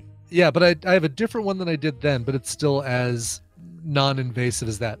it to me. Yeah, but I have a different one than I did then, but it's still as non-invasive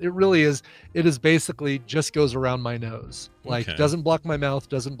as that. It really is. It is basically just goes around my nose. Like doesn't block my mouth,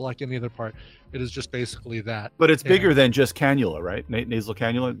 doesn't block any other part. It is just basically that. But it's bigger than just cannula, right? Nasal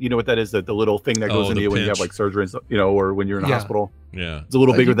cannula. You know what that is? The little thing that goes into you when you have like surgery and stuff, or when you're in a hospital. Yeah. It's a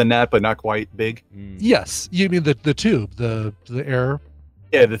little bigger than that, but not quite big. Yes. You mean the tube, the air?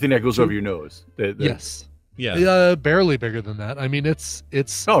 Yeah, the thing that goes over your nose. Yes. Yeah. Barely bigger than that. I mean, it's.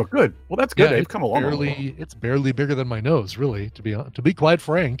 Oh, good. Well, that's good. They've come along. It's barely bigger than my nose, really. To be quite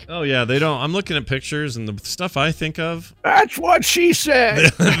frank. Oh yeah, they don't. I'm looking at pictures, and the stuff I think of. That's what she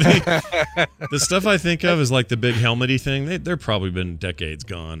said. The stuff I think of is like the big helmety thing. They're probably been decades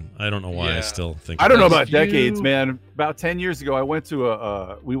gone. I don't know why I still think. I don't know about decades, man. About 10 years ago, I went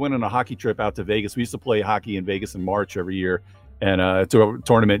to we went on a hockey trip out to Vegas. We used to play hockey in Vegas in March every year. And to a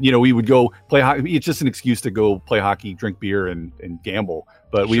tournament, we would go play hockey. It's just an excuse to go play hockey, drink beer, and gamble.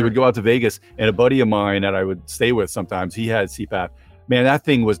 But we would go out to Vegas, and a buddy of mine that I would stay with sometimes, he had CPAP. Man, that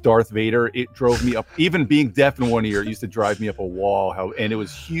thing was Darth Vader. It drove me up. Even being deaf in one ear, it used to drive me up a wall. And it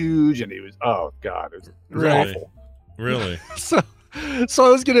was huge, and it was God, it was awful. Really? So I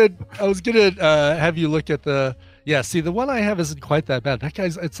was gonna have you look at the. Yeah, see, the one I have isn't quite that bad. That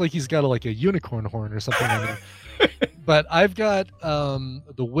guy's, it's like he's got like a unicorn horn or something. But I've got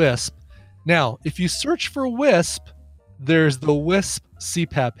the Wisp. Now, if you search for Wisp, there's the Wisp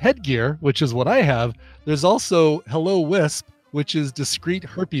CPAP headgear, which is what I have. There's also Hello Wisp, which is discrete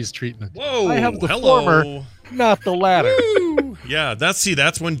herpes treatment. Whoa! I have the former, not the latter. Yeah,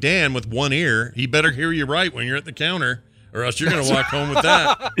 that's when Dan with one ear, he better hear you right when you're at the counter, or else you're going to walk home with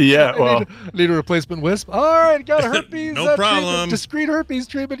that. Yeah, well. Need a replacement Wisp. All right, got a herpes. No problem. Discrete herpes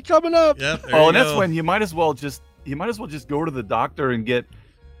treatment coming up. Yep, and that's when you might as well just go to the doctor and get,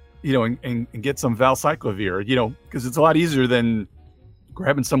 and get some valcyclovir, because it's a lot easier than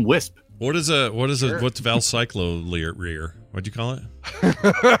grabbing some Wisp. What's valcyclovir? What'd you call it?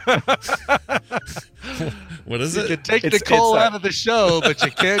 What is it? You can take Nicole out of the show, but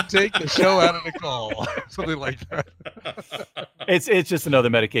you can't take the show out of Nicole. Something like that. It's just another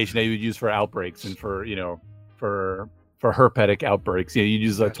medication that you would use for outbreaks and for herpetic outbreaks. You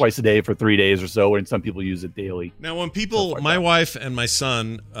use it twice a day for 3 days or so, and some people use it daily. Now, when people, my wife and my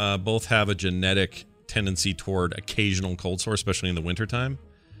son both have a genetic tendency toward occasional cold sore, especially in the wintertime.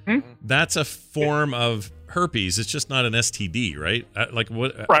 That's a form of herpes. It's just not an STD, right? Like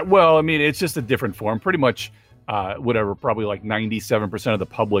what? Right. Well, I mean, it's just a different form. Pretty much, probably like 97% of the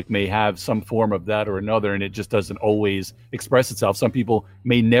public may have some form of that or another, and it just doesn't always express itself. Some people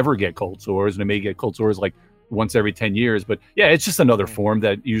may never get cold sores, and they may get cold sores like once every 10 years. But yeah, it's just another form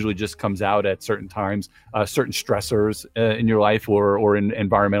that usually just comes out at certain times, certain stressors in your life or in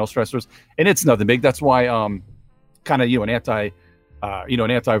environmental stressors. And it's nothing big. That's why an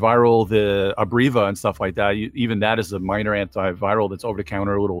antiviral, the Abreva and stuff like that, even that is a minor antiviral that's over the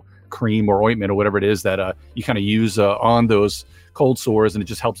counter, a little cream or ointment or whatever it is that you kind of use on those cold sores, and it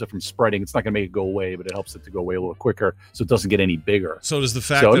just helps it from spreading. It's not going to make it go away, but it helps it to go away a little quicker so it doesn't get any bigger. So does the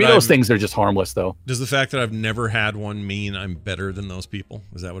fact that those things are just harmless, though. Does the fact that I've never had one mean I'm better than those people?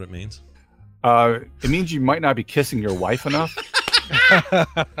 Is that what it means? It means you might not be kissing your wife enough.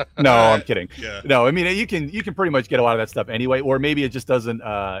 No, I'm kidding. Yeah. No, I mean, you can pretty much get a lot of that stuff anyway, or maybe it just doesn't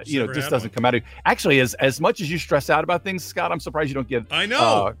doesn't come out of you. Actually, as much as you stress out about things, Scott, I'm surprised you don't get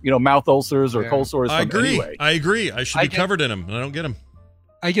mouth ulcers or cold sores. I agree. Anyway. I agree. I should be covered in them, and I don't get them.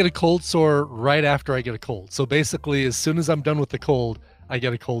 I get a cold sore right after I get a cold. So basically, as soon as I'm done with the cold, I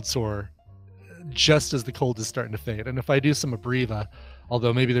get a cold sore just as the cold is starting to fade. And if I do some Abreva,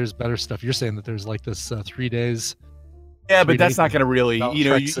 although maybe there's better stuff, you're saying that there's like this 3 days. Yeah, but that's not going to really,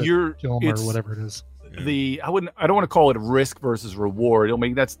 you're film or whatever it is. I don't want to call it risk versus reward.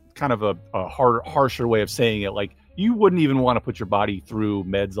 That's kind of a harsher way of saying it. Like, you wouldn't even want to put your body through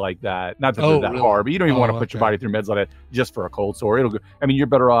meds like that. Not that they're that hard, but you don't even want to put your body through meds like that just for a cold sore. You're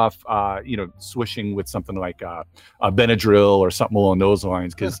better off, swishing with something like a Benadryl or something along those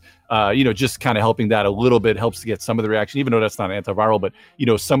lines, because, just kind of helping that a little bit helps to get some of the reaction, even though that's not an antiviral. But,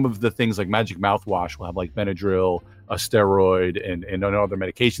 some of the things like Magic Mouthwash will have like Benadryl, a steroid, and other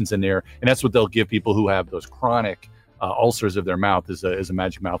medications in there. And that's what they'll give people who have those chronic ulcers of their mouth is a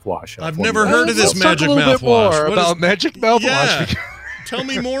Magic Mouthwash. I've never heard of this Magic Mouthwash. About Magic Mouthwash. Yeah. Tell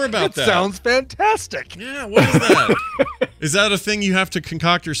me more about that. Sounds fantastic. Yeah, what is that? Is that a thing you have to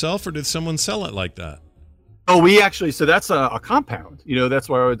concoct yourself, or did someone sell it like that? Oh, so that's a compound. That's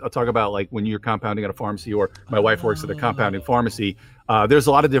why I talk about, like, when you're compounding at a pharmacy, or my wife works at a compounding pharmacy. There's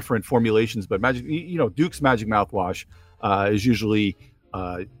a lot of different formulations, but Duke's Magic Mouthwash is usually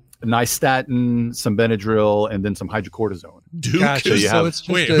nystatin, some Benadryl, and then some hydrocortisone. Duke? Gotcha. So it's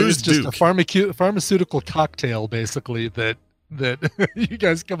just a pharmaceutical cocktail, basically, that that you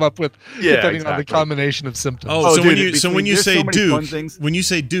guys come up with, depending on the combination of symptoms. When you say Duke, things. when you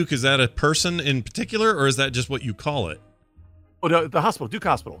say Duke, is that a person in particular, or is that just what you call it? Oh, the hospital, Duke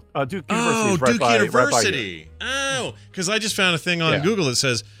Hospital, Duke University. Oh, is right Duke by, University. Right by oh, because I just found a thing on Google that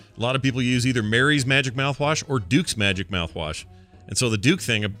says a lot of people use either Mary's Magic Mouthwash or Duke's Magic Mouthwash, and so the Duke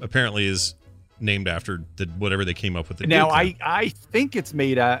thing apparently is named after whatever they came up with. Now, I think it's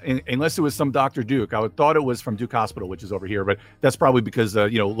made unless it was some Dr. Duke. I thought it was from Duke Hospital, which is over here, but that's probably because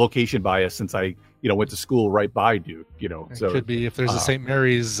location bias. Since I went to school right by Duke, so it could be if there's a St.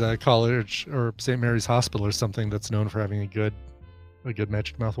 Mary's College or St. Mary's Hospital or something that's known for having a good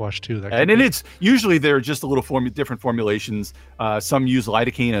magic mouthwash too. And then it's usually they're just a little different formulations. Some use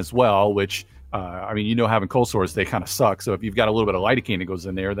lidocaine as well, which having cold sores, they kind of suck. So if you've got a little bit of lidocaine that goes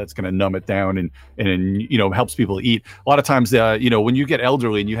in there, that's going to numb it down and helps people eat. A lot of times, when you get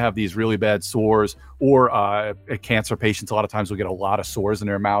elderly and you have these really bad sores, or cancer patients, a lot of times will get a lot of sores in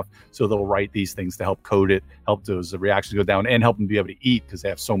their mouth. So they'll write these things to help coat it, help those reactions go down, and help them be able to eat because they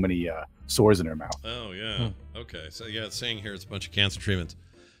have so many sores in their mouth. Oh yeah. Okay. So it's saying here it's a bunch of cancer treatments.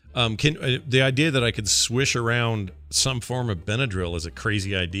 The idea that I could swish around some form of Benadryl is a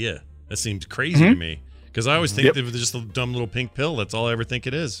crazy idea. That seems crazy to me because I always think it was just a dumb little pink pill. That's all I ever think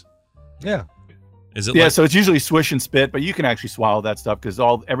it is. Yeah. Is it? So it's usually swish and spit, but you can actually swallow that stuff because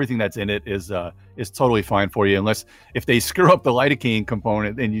everything that's in it is totally fine for you. Unless if they screw up the lidocaine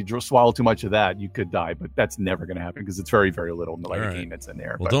component and you swallow too much of that, you could die. But that's never going to happen because it's very, very little in the lidocaine that's in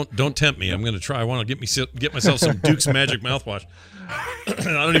there. Well, don't tempt me. I'm going to try. I want to get myself some Duke's Magic Mouthwash. I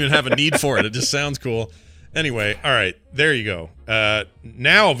don't even have a need for it. It just sounds cool. Anyway, all right, there you go.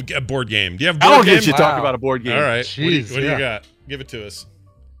 Now a board game. Do you have a board game? I'll get you talk about a board game. All right, Jeez, what do you got? Give it to us.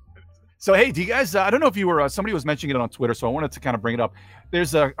 So, hey, do you guys, I don't know if you were, somebody was mentioning it on Twitter, so I wanted to kind of bring it up.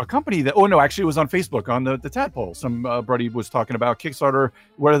 There's a company that, actually it was on Facebook on the Tadpole. Somebody was talking about Kickstarter,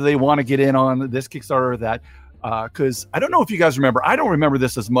 whether they want to get in on this Kickstarter or that. Because I don't know if you guys remember, I don't remember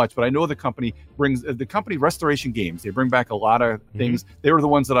this as much, but I know the company brings Restoration Games. They bring back a lot of things. They were the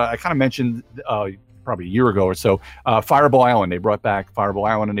ones that I kind of mentioned probably a year ago or so. Fireball Island, they brought back Fireball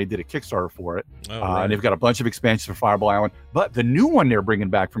Island and they did a Kickstarter for it. Right. And they've got a bunch of expansions for Fireball Island. But the new one they're bringing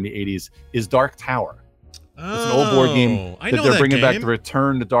back from the 80s is Dark Tower. It's an old board game that they're bringing back to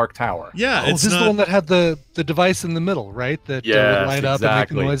Return to Dark Tower. Yeah, this is the one that had the device in the middle, right? That would light up and make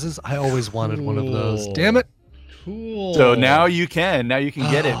the noises. I always wanted one of those. Damn it. Cool. So now you can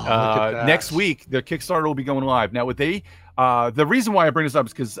get it. Next week, the Kickstarter will be going live. Now, the reason why I bring this up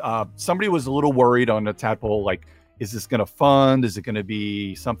is because somebody was a little worried on the Tadpole, like, is this going to fund? Is it going to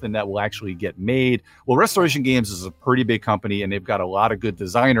be something that will actually get made? Well, Restoration Games is a pretty big company, and they've got a lot of good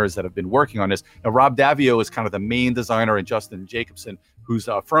designers that have been working on this. Now, Rob Davio is kind of the main designer, and Justin Jacobson, who's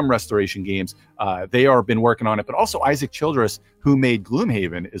from Restoration Games, they are been working on it. But also Isaac Childress, who made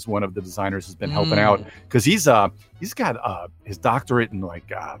Gloomhaven, is one of the designers who's been helping out because he's got his doctorate in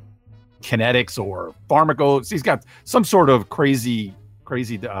like kinetics or pharmacos. He's got some sort of crazy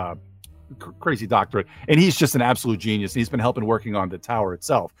doctorate, and he's just an absolute genius. He's been helping working on the tower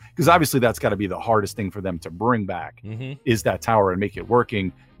itself because obviously that's got to be the hardest thing for them to bring back is that tower and make it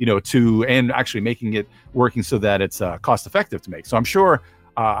working, and actually making it working so that it's cost effective to make. So I'm sure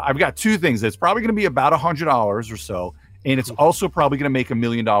I've got two things. It's probably going to be about $100 or so. And it's also probably going to make $1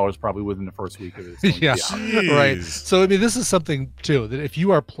 million probably within the first week of it. Yeah, right. So, this is something, too, that if you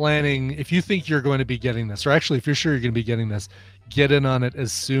are planning, if you think you're going to be getting this, or actually if you're sure you're going to be getting this, get in on it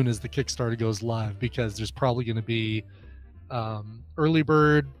as soon as the Kickstarter goes live, because there's probably going to be early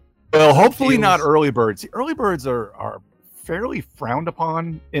bird. Well, hopefully not early birds. See, early birds are fairly frowned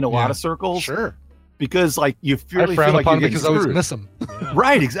upon in a lot of circles. Sure. Because, like, you feel like you're getting because I always miss them.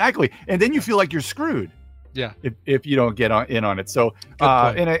 Right, exactly. And then you feel like you're screwed. Yeah, if you don't get in on it. So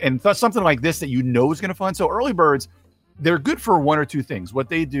and something like this that is going to fund. So early birds, they're good for one or two things. What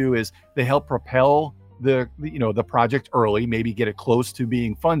they do is they help propel the project early, maybe get it close to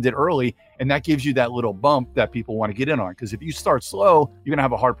being funded early, and that gives you that little bump that people want to get in on. Because if you start slow, you're gonna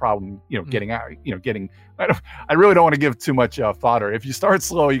have a hard problem, getting out. I really don't want to give too much fodder. If you start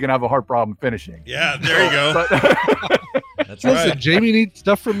slow, you're gonna have a hard problem finishing. Yeah, there you go. That's right. Listen, Jamie needs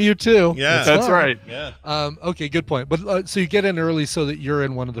stuff from you too. Yeah, that's right. Yeah. Okay, good point. But so you get in early so that you're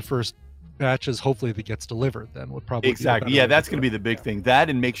in one of the first batches, hopefully, that gets delivered. Then would probably exactly. Yeah, that's going to be the big thing. That,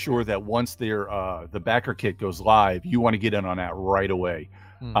 and make sure that once the backer kit goes live, you want to get in on that right away.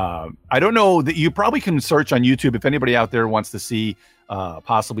 I don't know that you probably can search on YouTube if anybody out there wants to see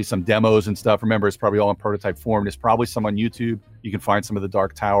possibly some demos and stuff. Remember, it's probably all in prototype form. There's probably some on YouTube. You can find some of the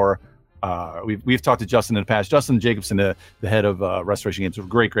Dark Tower we've talked to Justin in the past. Justin Jacobson, the head of Restoration Games, a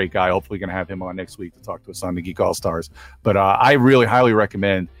great guy. Hopefully, going to have him on next week to talk to us on the Geek All Stars. But I really highly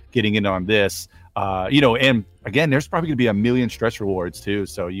recommend getting in on this. And again, there's probably going to be a million stretch rewards too.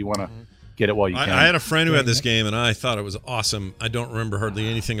 So you want to get it while you can. I had a friend who had this game, and I thought it was awesome. I don't remember hardly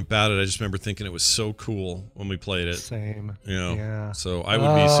anything about it. I just remember thinking it was so cool when we played it. Same. Yeah. So I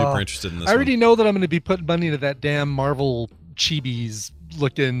would be super interested in this. I already know that I'm going to be putting money into that damn Marvel Chibis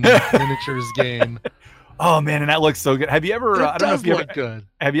looking miniatures game. Oh man, and that looks so good. Have you ever? I don't know if you good.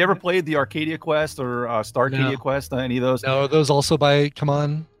 Have you ever played the Arcadia Quest or Starcadia Quest? Any of those? No, those also by Come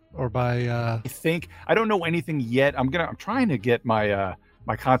On or by. I don't know anything yet. I'm trying to get my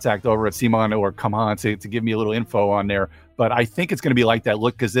my contact over at Simon or Come On to give me a little info on there. But I think it's going to be like that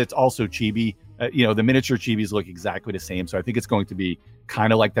look because it's also chibi. The miniature chibis look exactly the same. So I think it's going to be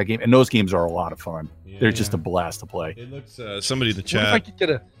kind of like that game. And those games are a lot of fun. Yeah, they're just a blast to play. It looks, somebody in the chat. What if I could get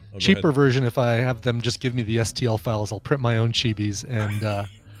a cheaper version if I have them just give me the STL files? I'll print my own chibis and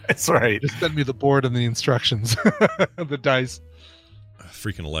that's right. Just send me the board and the instructions, the dice.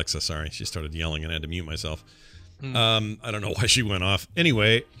 Freaking Alexa, sorry. She started yelling and I had to mute myself. I don't know why she went off.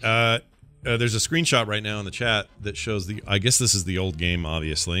 Anyway, there's a screenshot right now in the chat that shows I guess this is the old game,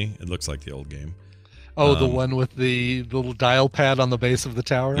 obviously. It looks like the old game. Oh, the one with the little dial pad on the base of the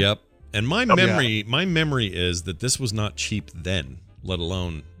tower? Yep. And my memory is that this was not cheap then, let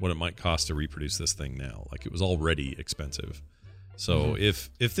alone what it might cost to reproduce this thing now. Like, it was already expensive. So if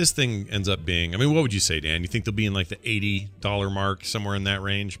this thing ends up being, I mean, what would you say, Dan? You think they'll be in like the $80 mark, somewhere in that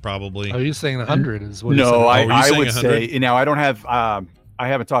range, probably? Are you saying 100 is what? No, I would 100? Say. Now, I don't have. I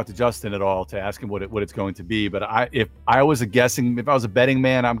haven't talked to Justin at all to ask him what it's going to be. But if I was a betting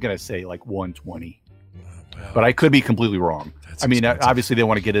man, I'm going to say like 120. Wow. But I could be completely wrong. That's expensive. Obviously they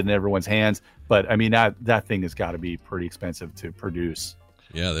want to get it in everyone's hands, but I mean that thing has got to be pretty expensive to produce.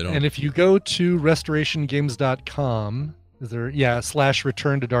 Yeah, they don't. And if you go to restorationgames.com. Is there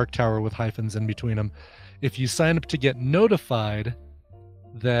 /return to Dark Tower with hyphens in between them. If you sign up to get notified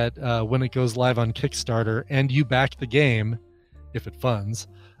that when it goes live on Kickstarter and you back the game, if it funds,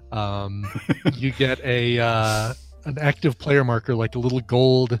 you get an active player marker, like a little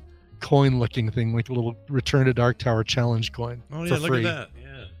gold coin looking thing, like a little Return to Dark Tower challenge coin. Oh yeah, look at that.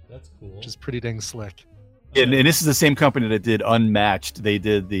 Yeah, that's cool. Which is pretty dang slick. And this is the same company that did Unmatched. They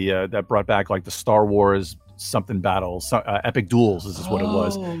did that brought back like the Star Wars something battles, Epic Duels is what it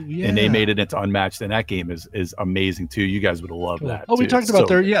was, and they made it into Unmatched, and that game is amazing too. You guys would love that. We talked about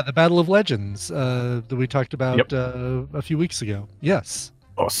the Battle of Legends that we talked about a few weeks ago. Yes.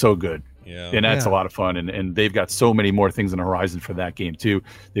 Oh, so good. Yeah, and that's a lot of fun, and they've got so many more things on the horizon for that game too.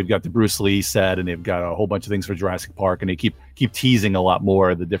 They've got the Bruce Lee set, and they've got a whole bunch of things for Jurassic Park, and they keep teasing a lot more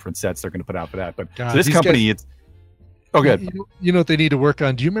of the different sets they're going to put out for that. But so this company, it's good. You know what they need to work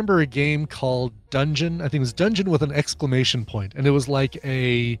on? Do you remember a game called Dungeon? I think it was Dungeon with an exclamation point, and it was like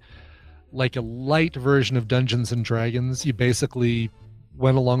a light version of Dungeons and Dragons. You basically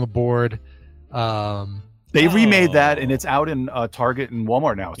went along a board. They remade that, and it's out in Target and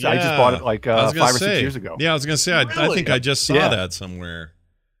Walmart now. So I just bought it like 5 or 6 years ago. Yeah, I was going to say, I think I just saw that somewhere.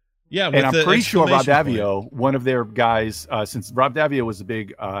 Yeah, and I'm pretty sure Rob Davio, one of their guys, since Rob Davio was a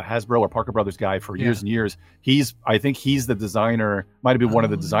big Hasbro or Parker Brothers guy for years and years, I think he's the designer, might have been one of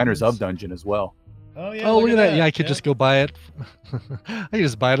the designers of Dungeon as well. Oh yeah! Oh, look at that! Yeah, I could just go buy it. I could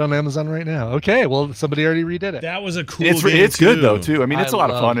just buy it on Amazon right now. Okay, well, somebody already redid it. That was a cool. It's good though too. I mean, it's a lot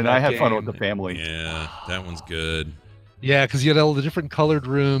of fun, and I have fun with the family. Yeah, that one's good. Yeah, because you had all the different colored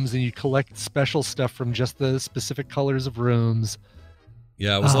rooms, and you collect special stuff from just the specific colors of rooms.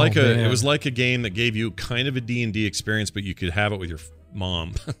 Yeah, it was it was like a game that gave you kind of a D&D experience, but you could have it with your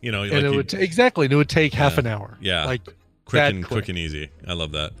mom. You know, and it would it would take half an hour. Yeah, like quick and easy. I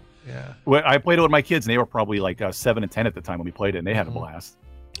love that. Yeah. Well, I played it with my kids, and they were probably like 7 and 10 at the time when we played it, and they had a blast.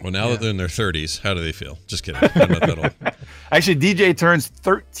 Well, now that they're in their 30s, how do they feel? Just kidding. I'm not that old. Actually, DJ turns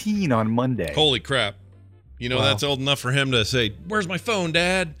 13 on Monday. Holy crap! You know that's old enough for him to say, "Where's my phone,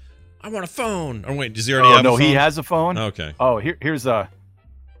 Dad? I want a phone." Or wait, does he already have a phone? No, he has a phone. Okay. Oh, here's a.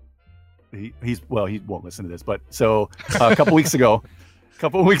 He won't listen to this, but so a couple weeks ago,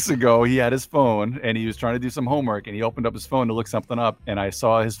 he had his phone and he was trying to do some homework, and he opened up his phone to look something up, and I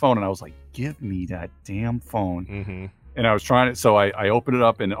saw his phone and I was like, "Give me that damn phone!" Mm-hmm. And I was trying to, so I opened it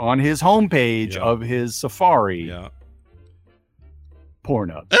up, and on his homepage of his Safari,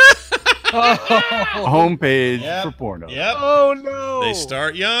 Pornhub. Homepage for Pornhub. Yep. Oh no! They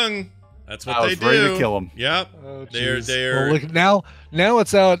start young. That's what they do. Ready to kill him. Yep. Oh, they're well, look, now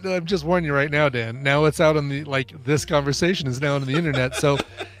it's out. I'm just warning you right now, Dan. Now it's out on the this conversation is now on the internet. So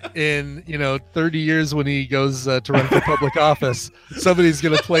in 30 years when he goes to run for public office, somebody's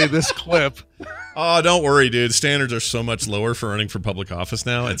gonna play this clip. Oh, don't worry, dude. Standards are so much lower for running for public office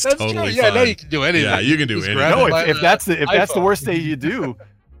now. It's totally fine. Yeah, now you can do anything. Yeah, you can do anything. No, if that's the worst thing you do,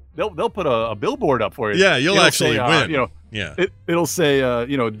 they'll put a billboard up for you. Yeah, you'll actually win. Yeah, it'll say,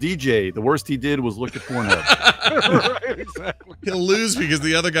 DJ. The worst he did was look at Pornhub. Right, exactly. He'll lose because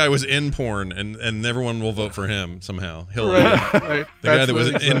the other guy was in porn, and everyone will vote for him somehow. He'll right. The guy that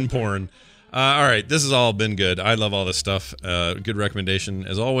was in porn. All right, this has all been good. I love all this stuff. Good recommendation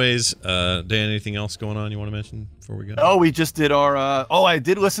as always. Dan, anything else going on you want to mention before we go? Oh, we just did our. I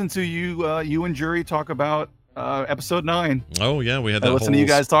did listen to you and Jury talk about episode 9. Oh yeah, we had that. I listened to you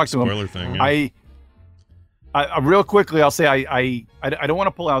guys talk to him. Spoiler thing. Yeah. I real quickly, I'll say I don't want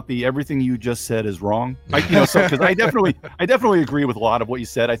to pull out the everything you just said is wrong. Because I definitely agree with a lot of what you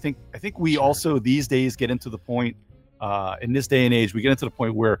said. I think we also these days get into the point. In this day and age, we get into the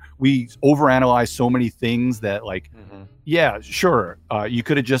point where we overanalyze so many things that, yeah, sure, you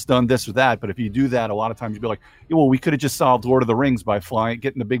could have just done this or that, but if you do that, a lot of times you'd be like, well, we could have just solved Lord of the Rings by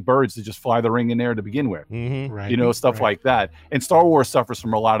getting the big birds to just fly the ring in there to begin with, right? Stuff like that. And Star Wars suffers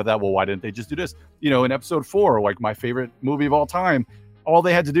from a lot of that. Well, why didn't they just do this? In Episode 4, my favorite movie of all time. All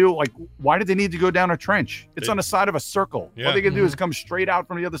they had to do, why did they need to go down a trench? It's on the side of a circle. Yeah. All they can do is come straight out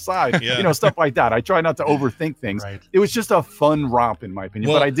from the other side. Yeah. Stuff like that. I try not to overthink things. Right. It was just a fun romp, in my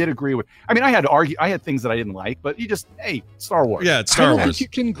opinion. Well, but I did agree with. I mean, I had to argue. I had things that I didn't like, but Star Wars. Yeah, it's Star Wars. I don't think you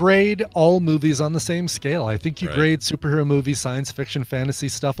can grade all movies on the same scale. I think you grade superhero movies, science fiction, fantasy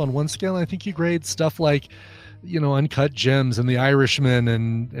stuff on one scale. I think you grade stuff like, Uncut Gems and The Irishman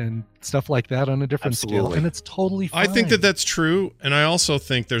and stuff like that on a different scale, and it's totally fine. I think that's true, and I also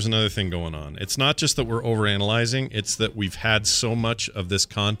think there's another thing going on. It's not just that we're overanalyzing, it's that we've had so much of this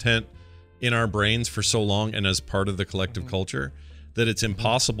content in our brains for so long and as part of the collective culture that it's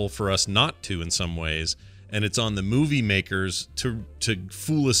impossible for us not to in some ways, and it's on the movie makers to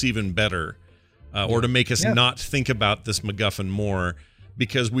fool us even better, or to make us not think about this MacGuffin more.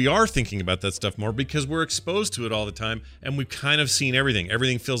 Because we are thinking about that stuff more because we're exposed to it all the time and we've kind of seen everything.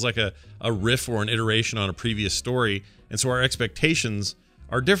 Everything feels like a riff or an iteration on a previous story. And so our expectations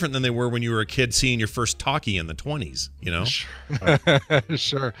are different than they were when you were a kid seeing your first talkie in the 20s,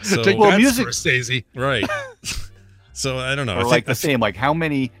 Sure. So, music, Scorsese. Right. So I don't know. Or the same, how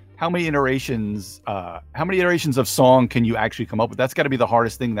many iterations of song can you actually come up with? That's got to be the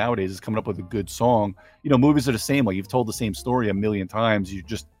hardest thing nowadays, is coming up with a good song. Movies are the same. You've told the same story a million times. You're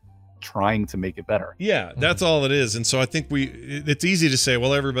just trying to make it better. Yeah, that's all it is. And so I think it's easy to say,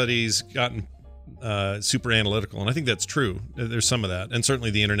 well, everybody's gotten super analytical. And I think that's true. There's some of that. And certainly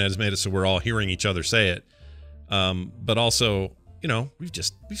the internet has made it so we're all hearing each other say it. But also, we've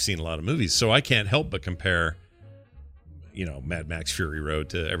seen a lot of movies. So I can't help but compare Mad Max Fury Road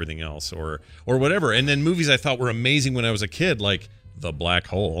to everything else or whatever. And then movies I thought were amazing when I was a kid, like The Black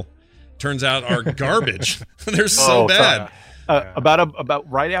Hole, turns out are garbage. They're so bad. About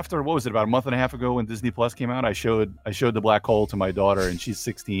right after, what was it, about a month and a half ago when Disney Plus came out, I showed The Black Hole to my daughter, and she's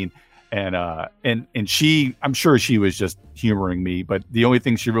 16. And she, I'm sure she was just humoring me, but the only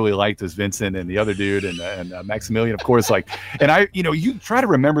thing she really liked is Vincent and the other dude and Maximilian, of course. And you try to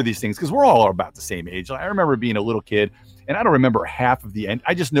remember these things because we're all about the same age. I remember being a little kid, and I don't remember half of the end.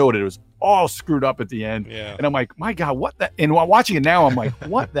 I just know that it was all screwed up at the end. Yeah. And I'm like, my God, what the? And while watching it now, I'm like,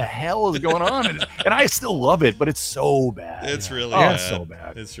 what the hell is going on? And I still love it, but it's so bad. It's really bad. It's so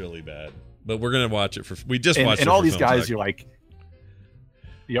bad. It's really bad. But we're gonna watch it we just watched it. And all for these Film guys, Tech. you're like,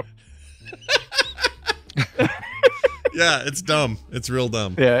 yep. Yeah, it's dumb. It's real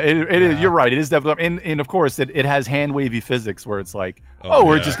dumm. Yeah, it is. You're right. It is definitely, and of course, it has hand wavy physics where it's like,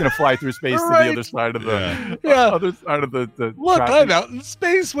 we're just gonna fly through space to the other side of the other side of the. Look, traffic. I'm out in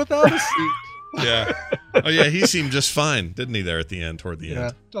space without a suit. Yeah. Oh yeah, he seemed just fine, didn't he? There at the end, toward the end.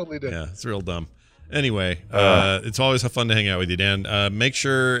 Yeah, totally did. Yeah, it's real dumb. Anyway, it's always fun to hang out with you, Dan. Make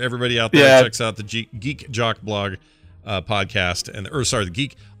sure everybody out there checks out the Geek Jock Blog podcast, the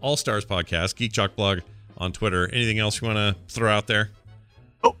Geek All Stars podcast, Geek Jock Blog on Twitter. Anything else you want to throw out there?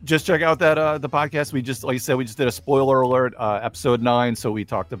 Oh, just check out that the podcast. We just, like you said, we just did a spoiler alert, episode 9. So we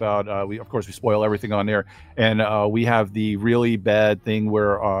talked about we spoil everything on there, and we have the really bad thing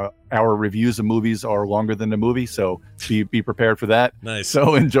where our reviews of movies are longer than the movie. So be prepared for that. Nice.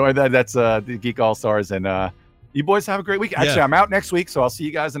 So enjoy that. That's the Geek All Stars, and you boys have a great week. Actually, I'm out next week, so I'll see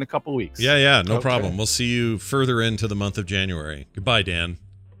you guys in a couple of weeks. Yeah, no problem. We'll see you further into the month of January. Goodbye, Dan.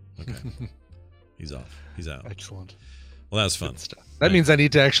 Okay, he's off. He's out. Excellent. Well, that was fun. That means I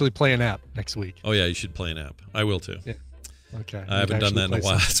need to actually play an app next week. Oh, yeah, you should play an app. I will, too. Yeah. Okay. I haven't done that in a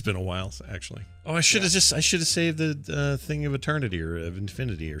while. Something. It's been a while, actually. Oh, I should have saved the Thing of Eternity or of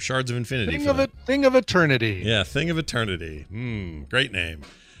Infinity or Shards of Infinity. Thing of Eternity. Yeah, Thing of Eternity. Great name.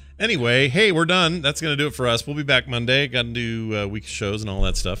 Anyway, hey, we're done. That's going to do it for us. We'll be back Monday. Got to do week shows and all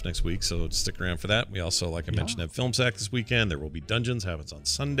that stuff next week, so stick around for that. We also, like I mentioned, have Film Sack this weekend. There will be Dungeons. Happens on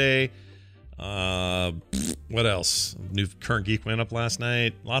Sunday. What else? New Current Geek went up last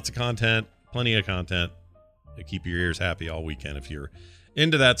night. Lots of content. Plenty of content. To keep your ears happy all weekend if you're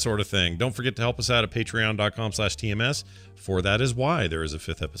into that sort of thing. Don't forget to help us out at patreon.com/TMS. For that is why there is a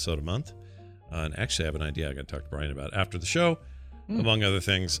 5th episode a month. And actually, I have an idea I got to talk to Brian about after the show, among other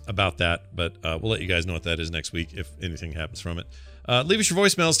things about that. But we'll let you guys know what that is next week if anything happens from it. Leave us your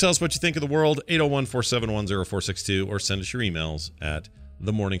voicemails. Tell us what you think of the world. 801-471-0462. Or send us your emails at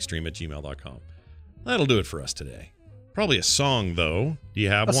themorningstream@gmail.com. That'll do it for us today. Probably a song, though. Do you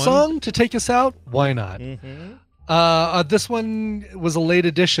have one? A song to take us out? Why not? This one was a late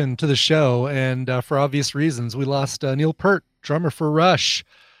addition to the show, and for obvious reasons, we lost Neil Peart, drummer for Rush,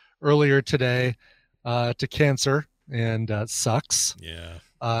 earlier today to cancer, and sucks. Yeah.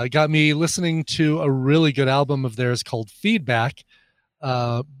 Got me listening to a really good album of theirs called Feedback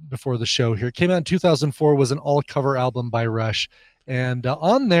before the show here. It came out in 2004, was an all-cover album by Rush. And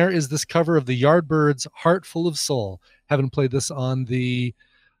on there is this cover of the Yardbirds' Heart Full of Soul. Haven't played this on the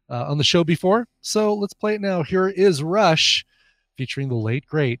show before, so let's play it now. Here is Rush, featuring the late,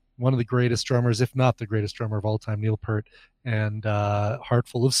 great, one of the greatest drummers, if not the greatest drummer of all time, Neil Peart, and Heart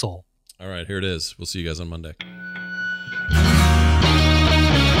Full of Soul. All right, here it is. We'll see you guys on Monday.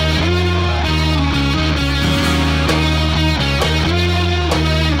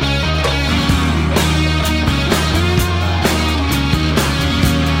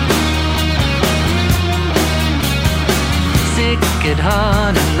 Sick at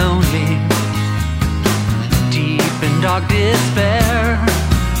heart and lonely, deep in dark despair,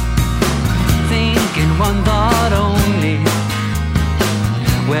 thinking one thought only,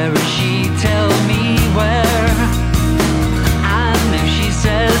 where is she, tell me where, and if she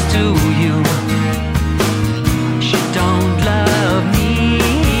says to you, she don't love me,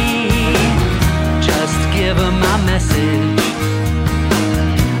 just give her my message,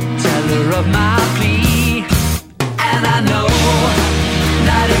 tell her of my plea. And I know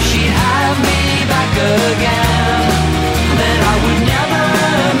that if she'd have me back again, then I would never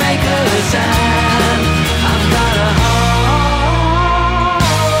make her sad. I've got a heart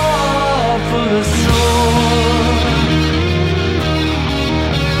full of soul.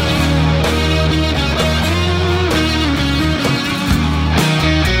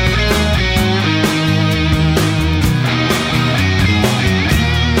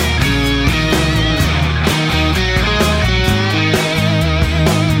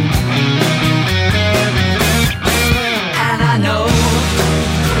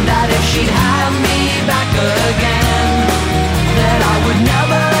 She'd have me back again, that I would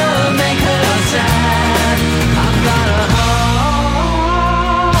never make her sad. I've got a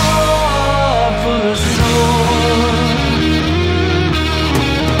heart full of soul.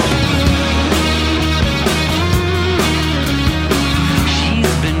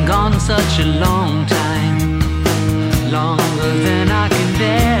 She's been gone such a long time, longer than I can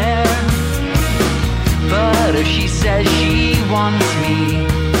bear. But if she says she wants me,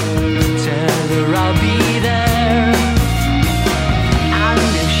 tell her I'll be there.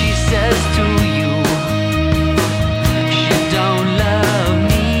 And if she says to you, she don't love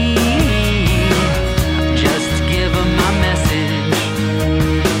me, just give her my message,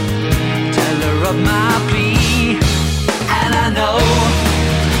 tell her of my plea. And I know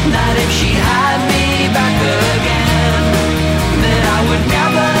that if she had me back again, then I would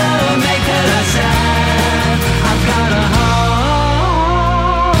never make her sad. I've got a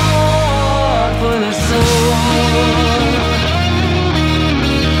heart full of soul.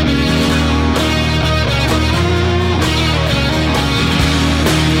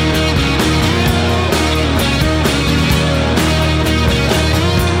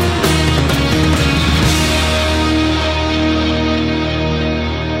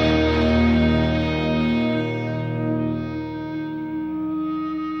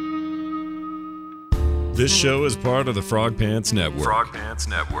 This show is part of the Frog Pants Network. Frog Pants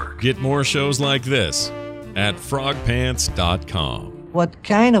Network. Get more shows like this at frogpants.com. What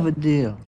kind of a deal?